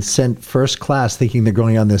cattle being sent first class thinking they're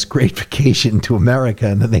going on this great vacation to America,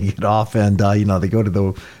 and then they get off and, they go to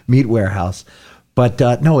the meat warehouse. But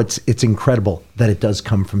no, it's incredible that it does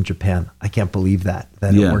come from Japan. I can't believe that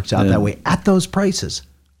it works out that way at those prices.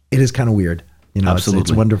 It is kind of weird. Absolutely.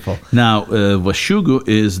 It's wonderful. Now, Vashugu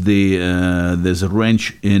is there's a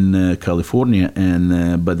ranch in California,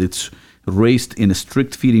 but it's raised in a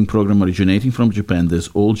strict feeding program originating from Japan. There's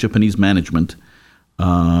all Japanese management.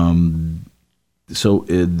 So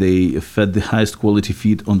they fed the highest quality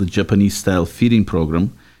feed on the Japanese-style feeding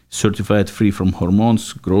program, certified free from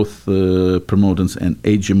hormones, growth promotants, and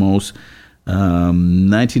HMOs,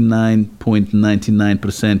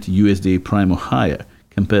 99.99% USDA prime or higher,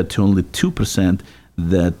 compared to only 2%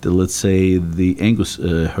 that, let's say, the Angus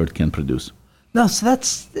herd can produce. No, so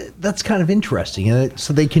that's kind of interesting.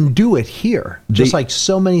 So they can do it here, just like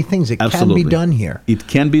so many things. It can be done here. It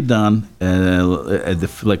can be done,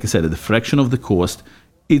 like I said, at the fraction of the cost.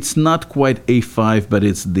 It's not quite A5, but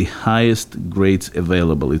it's the highest grades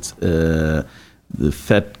available. It's the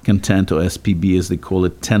fat content, or SPB as they call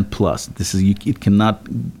it, 10 plus. It cannot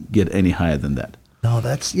get any higher than that. No,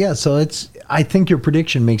 so I think your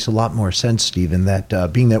prediction makes a lot more sense, Stephen, that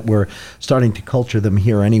being that we're starting to culture them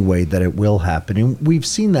here anyway, that it will happen. And we've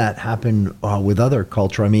seen that happen with other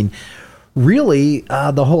culture. I mean, really,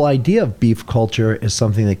 the whole idea of beef culture is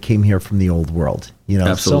something that came here from the old world.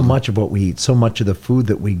 Absolutely. So much of what we eat, so much of the food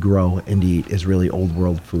that we grow and eat is really old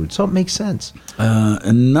world food. So it makes sense.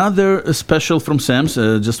 Another special from Sam's,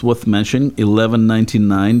 just worth mentioning,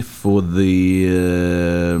 $11.99 for the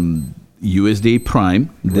USDA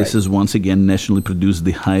Prime. This is once again nationally produced,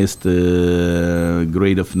 the highest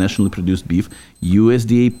grade of nationally produced beef.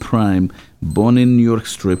 USDA Prime, bone-in New York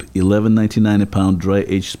strip, $11.99 a pound, dry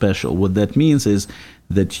aged special. What that means is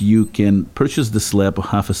that you can purchase the slab or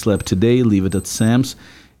half a slab today, leave it at Sam's,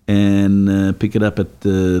 and pick it up at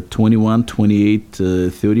 21,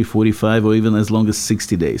 28, 30, 45, or even as long as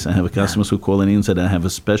 60 days. I have customers who call in and said, I have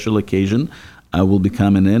a special occasion. I will be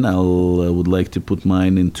coming in. I would like to put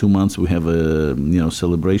mine in 2 months. We have a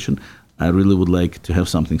celebration. I really would like to have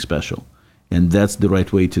something special, and that's the right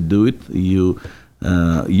way to do it. You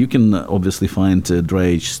can obviously find dry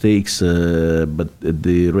aged steaks, but at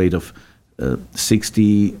the rate of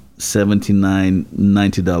 $60, $79,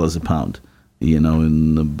 $90 a pound.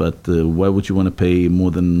 But why would you want to pay more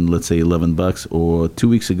than, let's say, $11? Or 2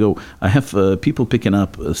 weeks ago, I have people picking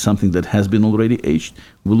up something that has been already aged.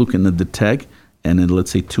 We're looking at the tag. and in, let's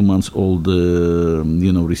say, 2 months old,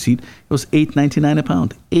 receipt, it was $8.99 a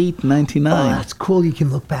pound. $8.99. Oh, that's cool. You can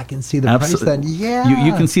look back and see the price then. Yeah.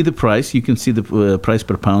 You can see the price. You can see the price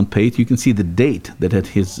per pound paid. You can see the date that had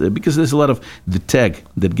his, because there's a lot of the tag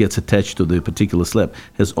that gets attached to the particular slab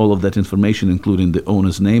has all of that information, including the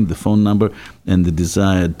owner's name, the phone number, and the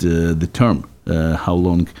desired, the term. How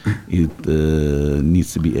long it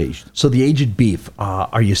needs to be aged. So the aged beef,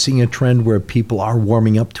 are you seeing a trend where people are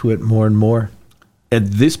warming up to it more and more? At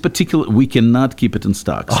this particular, we cannot keep it in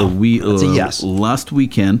stock. So that's a yes. Last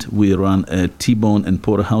weekend we ran a T-bone and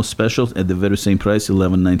porterhouse specials at the very same price,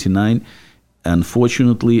 $11.99.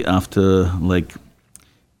 Unfortunately, after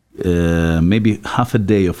maybe half a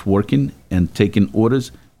day of working and taking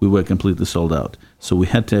orders, we were completely sold out. So we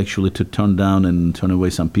had to actually turn down and turn away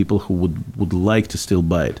some people who would like to still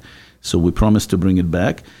buy it. So we promised to bring it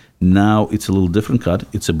back. Now it's a little different cut.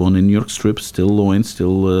 It's a bone in New York strip, still loin,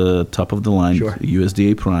 still top of the line, sure.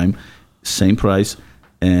 USDA prime, same price.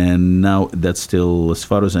 And now that's still, as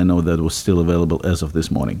far as I know, that was still available as of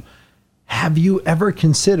this morning. Have you ever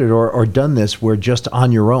considered or done this where just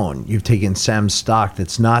on your own, you've taken Sam's stock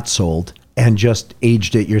that's not sold and just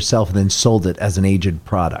aged it yourself and then sold it as an aged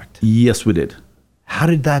product? Yes, we did. How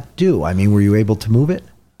did that do? I mean, were you able to move it?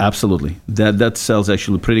 Absolutely. That sells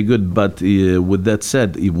actually pretty good. But with that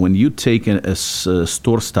said, when you take a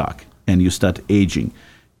store stock and you start aging,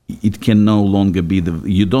 it can no longer be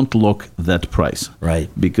you don't lock that price. Right.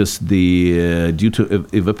 Because due to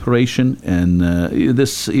evaporation and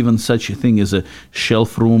there's even such a thing as a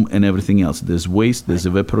shelf room and everything else. There's waste, there's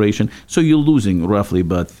evaporation. So you're losing roughly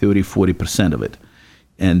about 30-40% of it.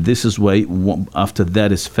 And this is why after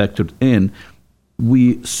that is factored in,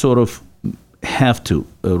 we sort of have to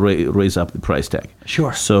raise up the price tag.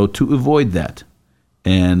 Sure. So to avoid that,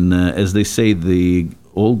 and as they say,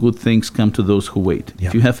 all good things come to those who wait. Yep.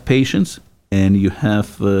 If you have patience and you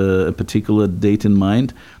have a particular date in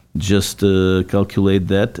mind, just calculate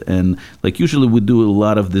that. And usually we do a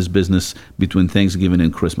lot of this business between Thanksgiving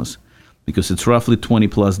and Christmas because it's roughly 20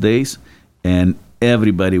 plus days, and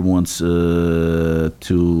everybody wants to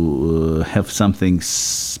have something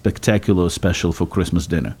spectacular, special for Christmas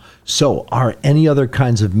dinner. So are any other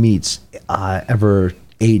kinds of meats ever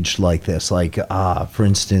aged like this? Like, for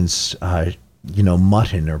instance,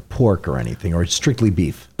 mutton or pork or anything, or strictly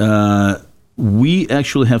beef? We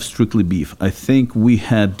actually have strictly beef. I think we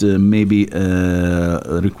had maybe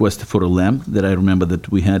a request for a lamb that I remember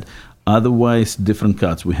that we had. Otherwise, different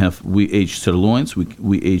cuts. We aged sirloins,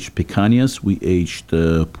 we aged picanhas, we aged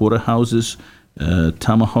porterhouses,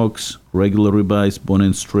 tomahawks, regular ribeyes,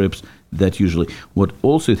 bone-in strips. That usually.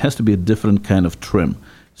 It has to be a different kind of trim.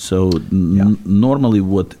 So normally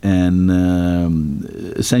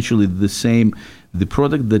essentially the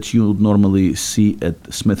product that you would normally see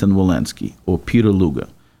at Smith & Wollensky or Peter Luger.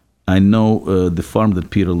 I know the farm that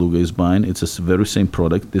Peter Luger is buying. It's the very same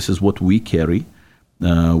product. This is what we carry.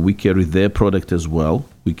 We carry their product as well.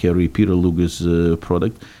 We carry Peter Luger's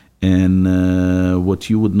product. And what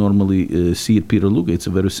you would normally see at Peter Luger, it's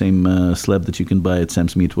the very same slab that you can buy at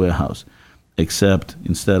Sam's Meat Warehouse. Except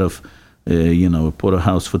instead of a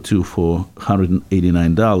porterhouse for two for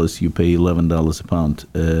 $189, you pay $11 a pound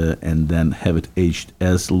and then have it aged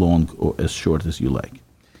as long or as short as you like.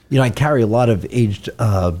 I carry a lot of aged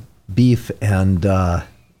beef and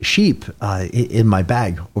sheep in my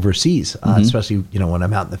bag overseas, especially when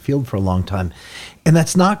I'm out in the field for a long time, and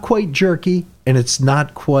that's not quite jerky, and it's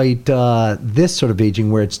not quite this sort of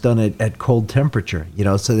aging where it's done at cold temperature.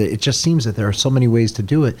 So that it just seems that there are so many ways to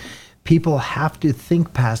do it. People have to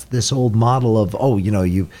think past this old model of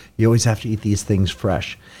you always have to eat these things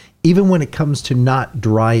fresh. Even when it comes to not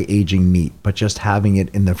dry aging meat, but just having it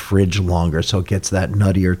in the fridge longer so it gets that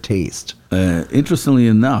nuttier taste. Interestingly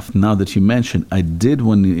enough, now that you mention, I did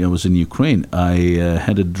when I was in Ukraine. I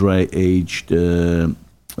had a dry aged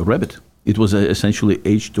rabbit. It was essentially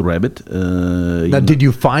aged rabbit. Now, did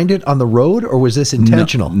you find it on the road, or was this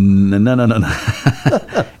intentional? No.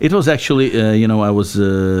 It was actually, I was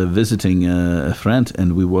visiting a friend,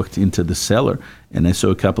 and we walked into the cellar, and I saw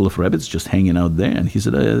a couple of rabbits just hanging out there. And he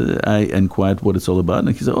said, I inquired what it's all about, and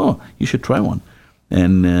he said, "Oh, you should try one."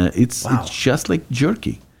 And it's just like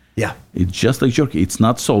jerky. Yeah, it's just like jerky. It's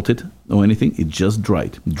not salted or anything. It's just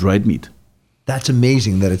dried meat. That's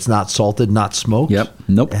amazing that it's not salted, not smoked. Yep.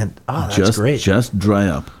 Nope. And that's great. Just dry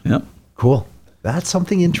up. Yep. Cool. That's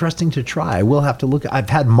something interesting to try. I will have to look. I've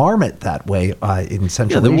had marmot that way in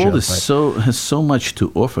Central Asia. Yeah, the world has so much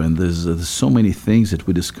to offer, and there's so many things that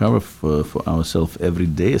we discover for ourselves every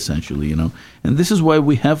day, essentially. And this is why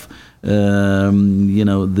we have,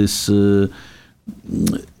 this.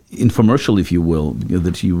 infomercial, if you will,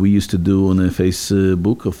 that we used to do on the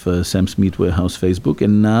Facebook of Sam's Meat Warehouse Facebook.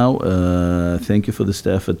 And now, thank you for the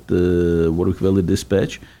staff at the Warwick Valley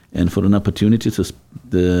Dispatch and for an opportunity to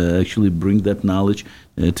actually bring that knowledge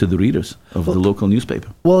to the readers of the local newspaper.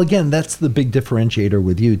 Well, again, that's the big differentiator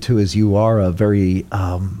with you, too, is you are a very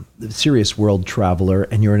serious world traveler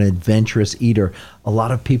and you're an adventurous eater. A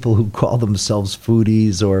lot of people who call themselves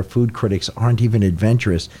foodies or food critics aren't even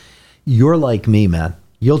adventurous. You're like me, man.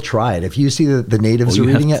 You'll try it. If you see that the natives are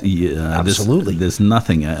eating it, absolutely. There's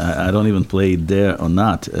nothing. I don't even play dare or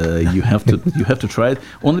not. You have to try it,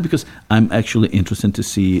 only because I'm actually interested to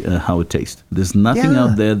see how it tastes. There's nothing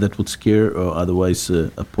out there that would scare or otherwise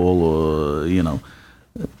appall or,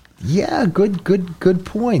 Yeah, good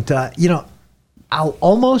point. I'll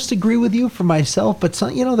almost agree with you for myself, but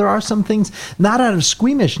there are some things, not out of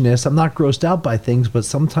squeamishness, I'm not grossed out by things, but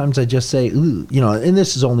sometimes I just say, ooh, and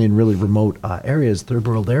this is only in really remote areas, third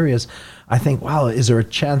world areas, I think, wow, is there a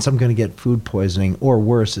chance I'm going to get food poisoning? Or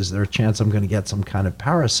worse, is there a chance I'm going to get some kind of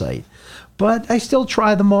parasite? But I still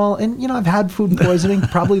try them all, and I've had food poisoning.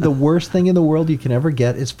 Probably the worst thing in the world you can ever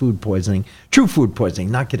get is food poisoning. True food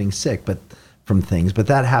poisoning, not getting sick, but from things. But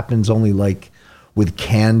that happens only with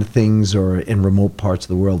canned things or in remote parts of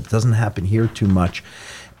the world. It doesn't happen here too much.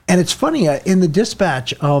 And it's funny, in the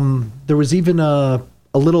Dispatch, there was even a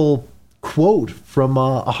little quote from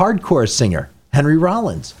a hardcore singer, Henry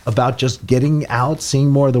Rollins, about just getting out, seeing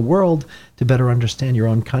more of the world to better understand your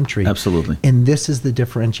own country. Absolutely. And this is the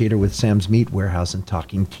differentiator with Sam's Meat Warehouse and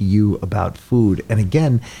talking to you about food. And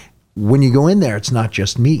again, when you go in there, it's not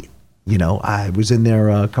just meat. I was in there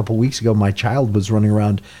a couple weeks ago. My child was running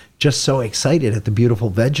around just so excited at the beautiful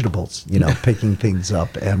vegetables, picking things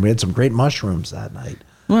up. And we had some great mushrooms that night.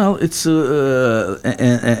 Well, it's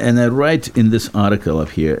and I write in this article up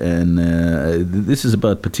here, and this is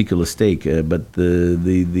about particular steak, but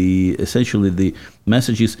the essentially the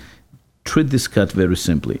message is treat this cut very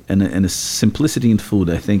simply, and a simplicity in food.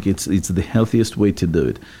 I think it's the healthiest way to do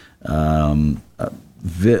it.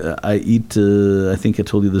 I eat. I think I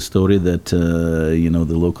told you the story that the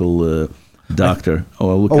local doctor.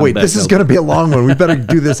 Wait, this is going to be a long one. We better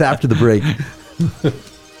do this after the break.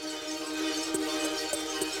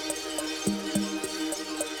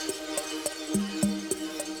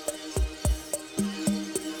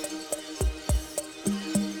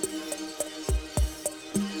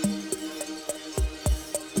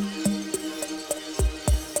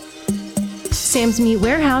 Sam's Meat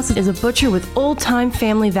Warehouse is a butcher with old-time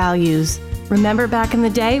family values. Remember back in the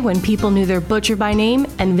day when people knew their butcher by name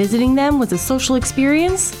and visiting them was a social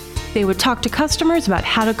experience? They would talk to customers about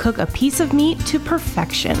how to cook a piece of meat to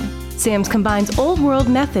perfection. Sam's combines old-world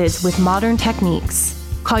methods with modern techniques.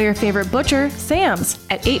 Call your favorite butcher, Sam's,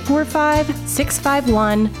 at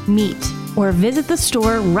 845-651-MEAT, or visit the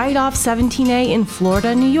store right off 17A in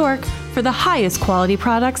Florida, New York, for the highest quality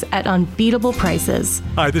products at unbeatable prices.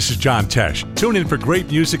 Hi, this is John Tesh. Tune in for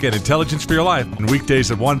great music and intelligence for your life on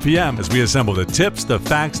weekdays at 1 p.m. as we assemble the tips, the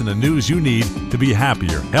facts, and the news you need to be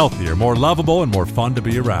happier, healthier, more lovable, and more fun to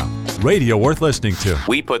be around. Radio worth listening to.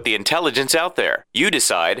 We put the intelligence out there. You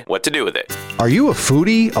decide what to do with it. Are you a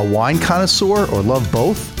foodie, a wine connoisseur, or love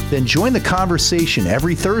both? Then join the conversation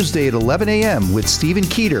every Thursday at 11 a.m. with Stephen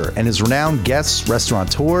Keeter and his renowned guests,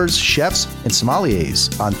 restaurateurs, chefs, and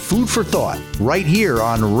sommeliers on Food for Thought, right here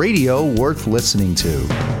on Radio Worth Listening to.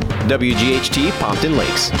 WGHT Pompton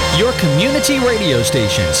Lakes. Your community radio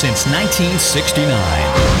station since 1969.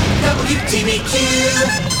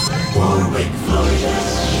 WTBQ, Warwick, Florida.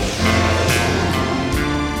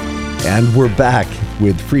 And we're back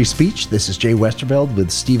with Free Speech. This is Jay Westerveld with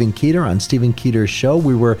Stephen Keeter on Stephen Keeter's show.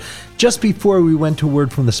 We were, just before we went to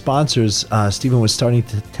word from the sponsors, Stephen was starting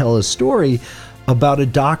to tell a story about a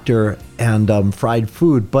doctor and fried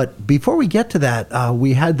food. But before we get to that,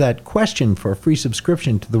 we had that question for a free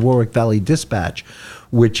subscription to the Warwick Valley Dispatch,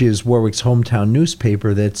 which is Warwick's hometown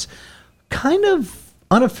newspaper that's kind of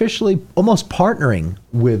unofficially almost partnering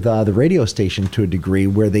with the radio station to a degree,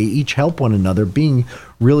 where they each help one another, being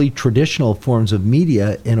really traditional forms of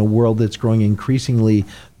media in a world that's growing increasingly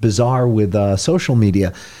bizarre with social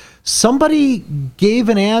media. Somebody gave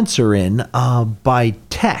an answer in by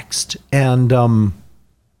text, and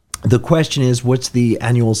the question is, what's the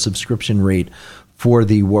annual subscription rate for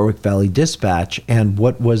the Warwick Valley Dispatch, and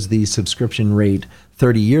what was the subscription rate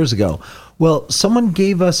 30 years ago? Well, someone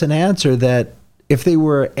gave us an answer that if they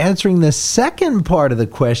were answering the second part of the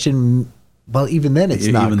question, Well, even then it's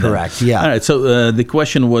not correct. Yeah. All right. So the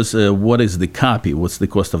question was, what is the copy? What's the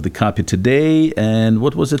cost of the copy today? And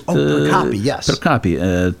what was it? Per copy, yes. Per copy,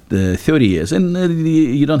 30 years. And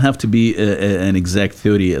you don't have to be an exact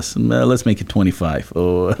 30 years. Let's make it 25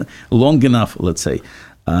 or long enough, let's say.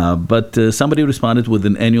 But somebody responded with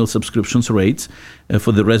an annual subscriptions rates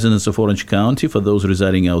for the residents of Orange County, for those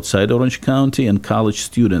residing outside Orange County, and college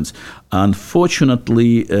students.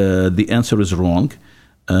 Unfortunately, the answer is wrong.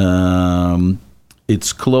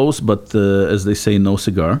 It's close, but as they say, no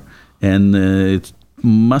cigar. And it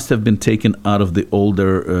must have been taken out of the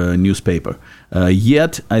older newspaper.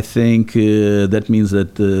 Yet, I think that means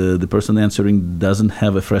that the person answering doesn't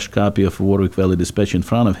have a fresh copy of Warwick Valley Dispatch in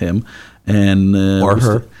front of him. And or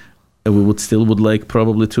her. We would like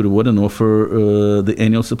probably to reward and offer the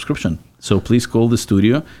annual subscription. So please call the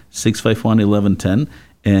studio, 651-1110,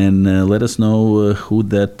 and let us know who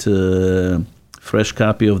that fresh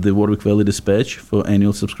copy of the Warwick Valley Dispatch for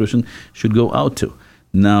annual subscription should go out to.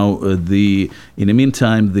 Now, in the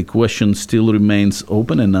meantime, the question still remains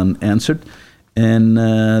open and unanswered. And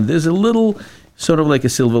there's a little sort of like a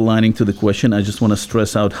silver lining to the question. I just want to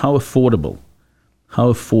stress out how affordable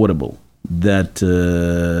that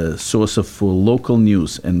source of local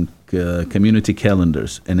news and community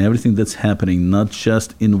calendars and everything that's happening, not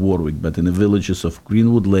just in Warwick, but in the villages of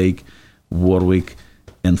Greenwood Lake, Warwick,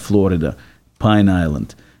 and Florida, Pine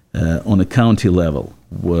Island, on a county level,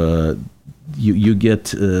 where you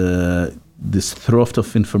get this trove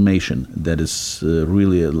of information that is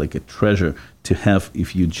really like a treasure to have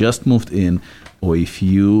if you just moved in, or if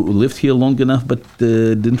you lived here long enough but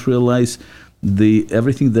didn't realize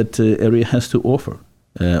everything that area has to offer.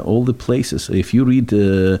 All the places. If you read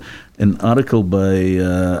an article by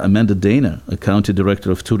Amanda Dana, a county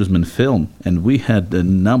director of tourism and film, and we had a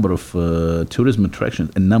number of tourism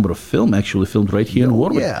attractions, a number of film actually filmed right here in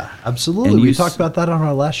Warwick. Yeah, absolutely. We talked about that on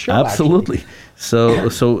our last show. Absolutely. Actually.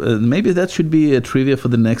 So maybe that should be a trivia for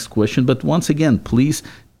the next question. But once again, please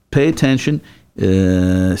pay attention,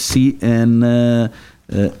 see and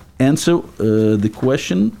answer the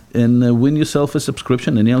question, and win yourself a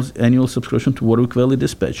subscription, an annual subscription to Warwick Valley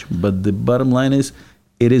Dispatch. But the bottom line is,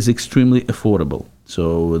 it is extremely affordable.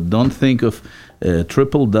 So don't think of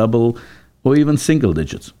triple, double, or even single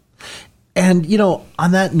digits. And,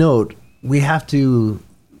 on that note, we have to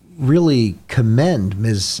really commend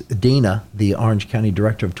Ms. Dana, the Orange County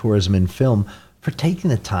Director of Tourism and Film, for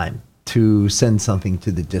taking the time to send something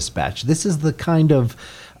to the Dispatch. This is the kind of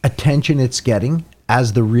attention it's getting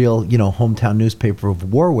as the real, hometown newspaper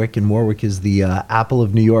of Warwick, and Warwick is the apple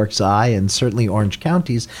of New York's eye, and certainly Orange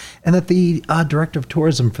County's, and that the director of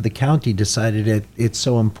tourism for the county decided it's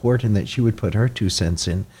so important that she would put her 2 cents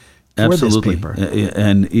in for Absolutely. this paper.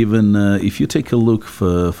 And even if you take a look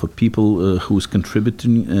for people who's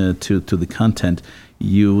contributing to the content,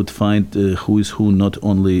 you would find who is who not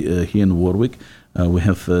only here in Warwick. We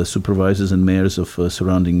have supervisors and mayors of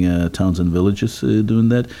surrounding towns and villages doing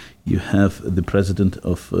that. You have the president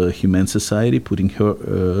of Humane Society putting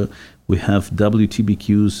her. We have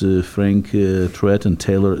WTBQ's Frank Truett and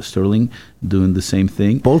Taylor Sterling doing the same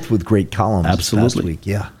thing. Both with great columns Absolutely. this past week,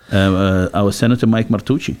 yeah. Our Senator Mike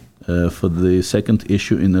Martucci, for the second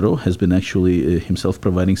issue in a row, has been actually himself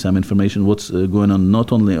providing some information what's going on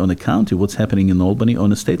not only on a county, what's happening in Albany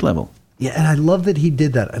on a state level. Yeah, and I love that he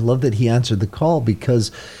did that. I love that he answered the call,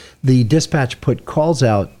 because the Dispatch put calls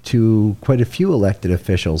out to quite a few elected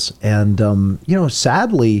officials. And,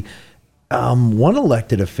 sadly, one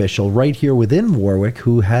elected official right here within Warwick,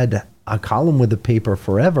 who had a column with the paper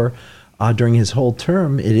forever during his whole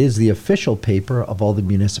term, it is the official paper of all the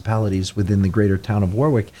municipalities within the greater town of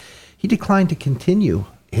Warwick, he declined to continue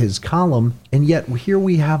his column, and yet here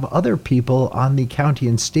we have other people on the county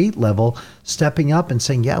and state level stepping up and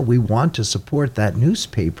saying, yeah, we want to support that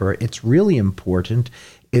newspaper. It's really important.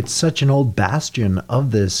 It's such an old bastion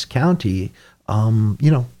of this county.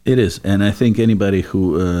 It is, and I think anybody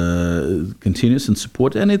who continues and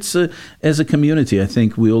support, and it's as a community, I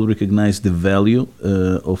think we all recognize the value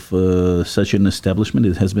of such an establishment.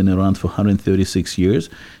 It has been around for 136 years.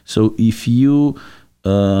 So if you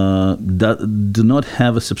do not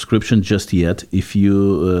have a subscription just yet, if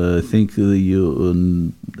you think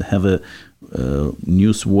you have a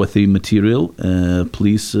newsworthy material,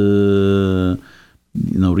 please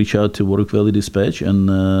reach out to Warwick Valley Dispatch and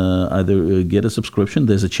either get a subscription.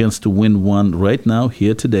 There's a chance to win one right now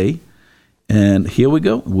here today, and here we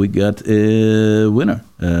go. We got a winner.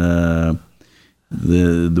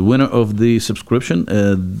 The winner of the subscription.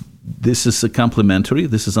 This is a complimentary.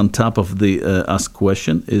 This is on top of the ask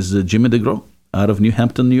question. Is Jimmy DeGraw out of New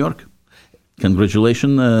Hampton, New York.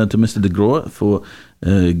 Congratulations to Mr. DeGraw for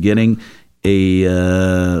getting a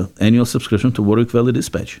annual subscription to Warwick Valley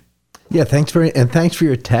Dispatch. Yeah, thanks for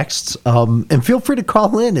your texts, and feel free to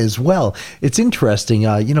call in as well. It's interesting,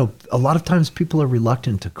 a lot of times people are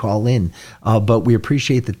reluctant to call in, but we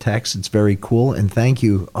appreciate the text. It's very cool, and thank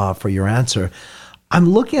you for your answer. I'm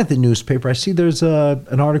looking at the newspaper. I see there's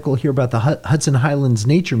an article here about the Hudson Highlands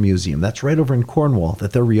Nature Museum. That's right over in Cornwall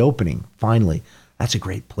that they're reopening finally. That's a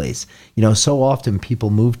great place. So often people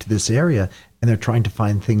move to this area and they're trying to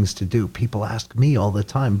find things to do. People ask me all the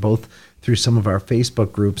time, both through some of our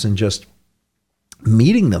Facebook groups and just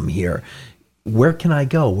meeting them here. Where can I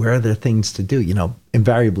go? Where are there things to do?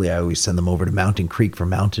 Invariably, I always send them over to Mountain Creek for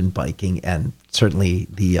mountain biking, and certainly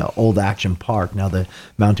the Old Action Park, now the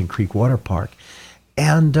Mountain Creek Water Park.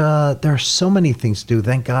 And there are so many things to do.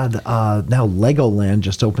 Thank God now Legoland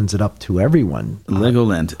just opens it up to everyone.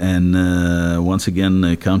 Legoland. And once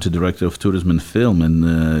again, County Director of Tourism and Film.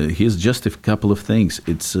 And here's just a couple of things.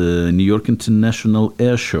 It's New York International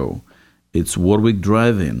Air Show. It's Warwick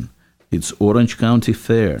Drive-In. It's Orange County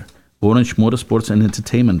Fair. Orange Motorsports and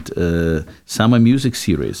Entertainment. Summer Music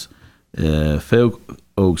Series. Fair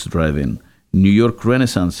Oaks Drive-In. New York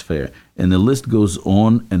Renaissance Fair, and the list goes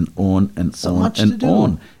on and on and so on and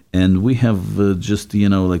on. And we have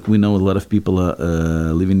we know a lot of people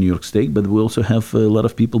live in New York State, but we also have a lot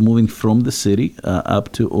of people moving from the city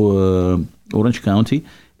up to Orange County,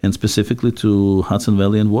 and specifically to Hudson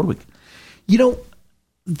Valley and Warwick.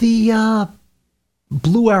 The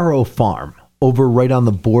Blue Arrow Farm over right on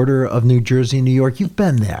the border of New Jersey and New York. You've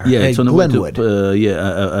been there. Yeah, it's on the Glenwood. way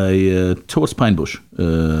to, towards Pine Bush.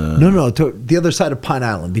 No, to the other side of Pine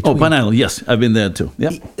Island. Pine Island, yes. I've been there too.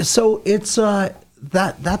 Yep. So it's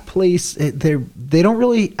that place, they don't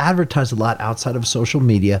really advertise a lot outside of social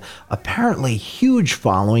media. Apparently, huge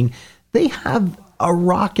following. They have a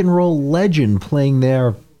rock and roll legend playing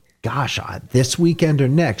there, this weekend or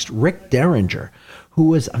next, Rick Derringer, who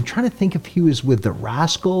was, I'm trying to think if he was with the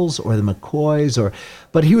Rascals or the McCoys,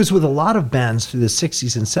 but he was with a lot of bands through the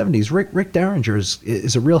 60s and 70s. Rick Derringer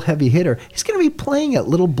is a real heavy hitter. He's going to be playing at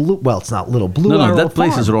Little Blue, well, it's not Little Blue Arrow that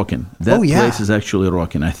place Farm. is rocking. That place is actually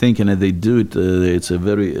rocking. I think, and they do it, it's a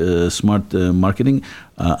very smart marketing.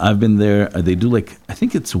 I've been there. They do I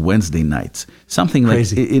think it's Wednesday nights. Something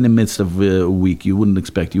Crazy. Like in the midst of a week you wouldn't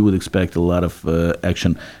expect. You would expect a lot of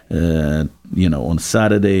action, on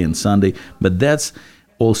Saturday and Sunday. But that's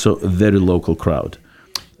also a very local crowd.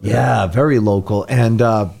 Yeah, very local. And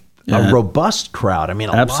a robust crowd. I mean,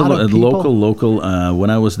 absolutely lot of people. Local. When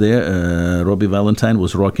I was there, Robbie Valentine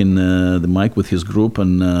was rocking the mic with his group,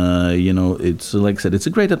 and it's like I said, it's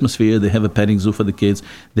a great atmosphere. They have a petting zoo for the kids.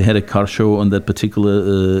 They had a car show on that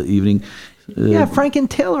particular evening. Frank and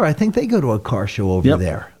Taylor, I think they go to a car show over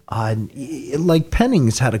there. Like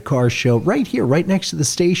Penning's had a car show right here, right next to the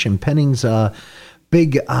station. Penning's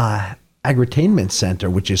big Agritainment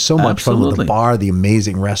Center, which is so much fun with the bar, the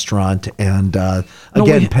amazing restaurant, and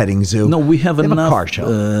petting zoo. No, we have enough car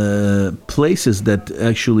show. Places that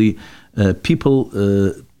actually people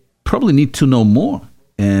probably need to know more,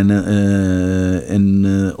 and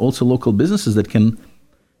also local businesses that can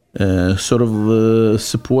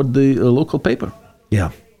support the local paper.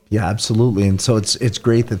 Yeah, absolutely. And so it's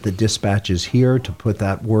great that the Dispatch is here to put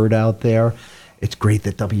that word out there. It's great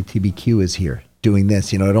that WTBQ is here doing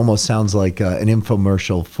this. It almost sounds like an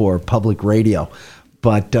infomercial for public radio,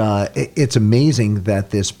 but it's amazing that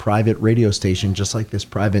this private radio station, just like this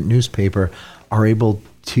private newspaper, are able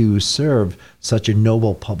to serve such a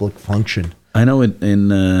noble public function. I know in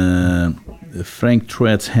Frank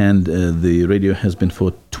Truett's hand, the radio has been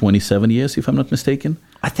for 27 years, if I'm not mistaken.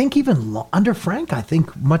 I think even under Frank, I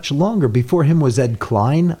think much longer. Before him was Ed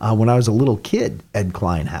Klein. When I was a little kid, Ed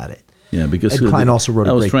Klein had it. Yeah, because Ed Klein also wrote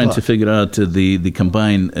a great book. I was trying to figure out the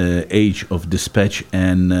combined age of Dispatch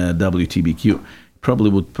and WTBQ.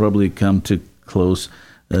 Would come to close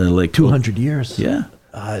 200 years. Yeah.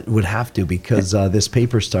 It would have to, because this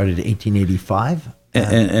paper started in 1885.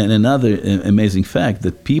 And another amazing fact,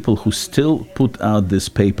 that people who still put out this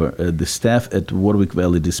paper, the staff at Warwick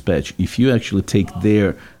Valley Dispatch, if you actually take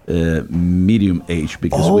their medium age,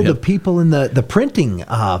 because the people in the printing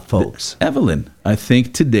folks. Evelyn, I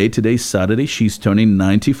think today's Saturday, she's turning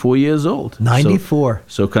 94 years old. 94.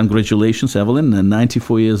 So congratulations, Evelyn,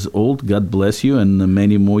 94 years old. God bless you, and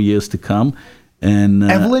many more years to come. And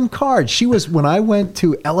Evelyn Card, she was, when I went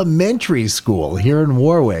to elementary school here in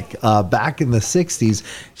Warwick back in the 60s,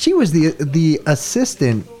 she was the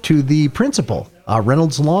assistant to the principal,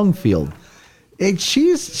 Reynolds Longfield.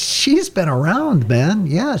 She's been around, man.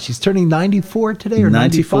 Yeah, she's turning 94 today, or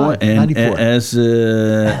 94, 95. and 94. as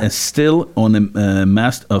still on the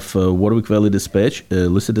mast of Warwick Valley Dispatch,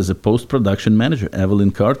 listed as a post-production manager. Evelyn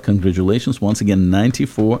Card, congratulations once again,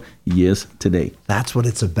 94 years today. That's what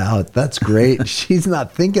it's about. That's great. She's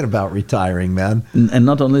not thinking about retiring, man. And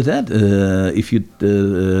not only that, if you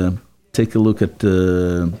take a look at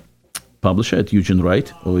publisher at Eugene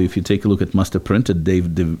Wright, or if you take a look at Master Print at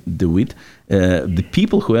Dave DeWitt, the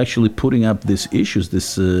people who are actually putting up these issues,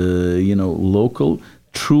 this local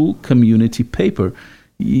true community paper,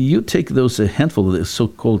 you take those handful of the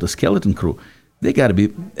so-called skeleton crew, they got to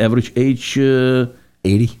be average age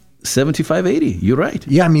 80. 75, 80. You're right.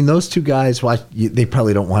 Yeah, I mean, those two guys, they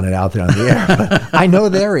probably don't want it out there on the air, but I know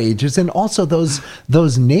their ages. And also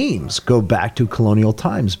those names go back to colonial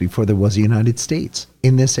times before there was a United States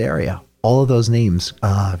in this area. All of those names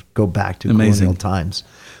go back to colonial times.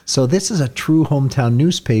 So this is a true hometown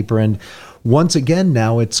newspaper. And once again,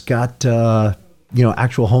 now it's got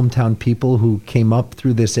actual hometown people who came up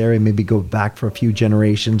through this area, maybe go back for a few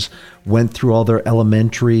generations, went through all their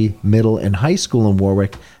elementary, middle, and high school in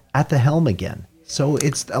Warwick at the helm again. So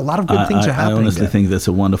it's a lot of good things are happening. I honestly think that's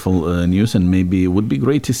a wonderful news, and maybe it would be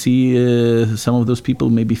great to see some of those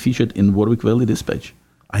people maybe featured in Warwick Valley Dispatch.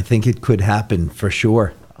 I think it could happen for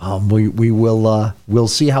sure. We'll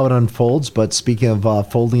see how it unfolds. But speaking of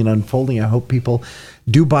folding and unfolding, I hope people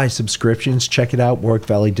do buy subscriptions. Check it out,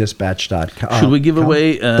 WarwickValleyDispatch.com. Should we give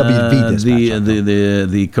away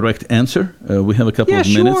the correct answer? We have a couple of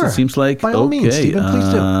minutes, sure. It seems like. By all means, Stephen, please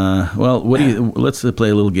do. Well, let's play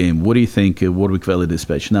a little game. What do you think, Warwick Valley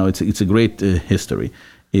Dispatch? Now, it's a great history.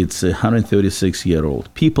 It's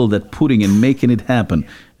 136-year-old. People that putting and making it happen,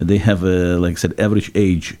 they have, like I said, average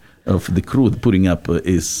age of the crew putting up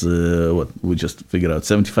is, what we just figured out,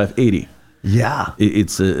 75, 80. Yeah.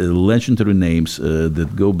 It's legendary names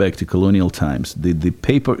that go back to colonial times. The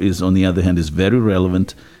paper is, on the other hand, is very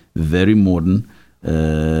relevant, very modern.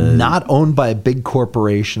 Not owned by a big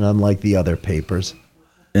corporation, unlike the other papers.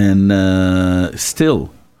 And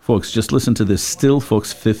still, folks, just listen to this. Still,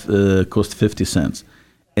 folks, cost 50 cents.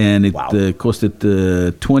 And it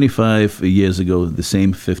costed 25 years ago the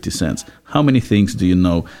same 50 cents. How many things do you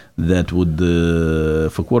know that would,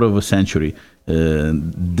 for a quarter of a century,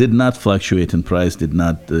 did not fluctuate in price, did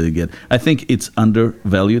not get... I think it's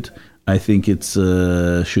undervalued. I think it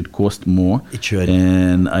should cost more. It should.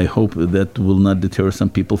 And I hope that will not deter some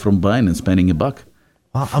people from buying and spending a buck.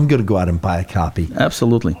 Well, I'm going to go out and buy a copy.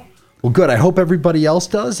 Absolutely. Well, good. I hope everybody else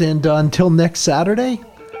does. And until next Saturday...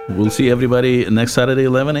 We'll see everybody next Saturday,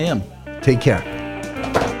 11 a.m. Take care.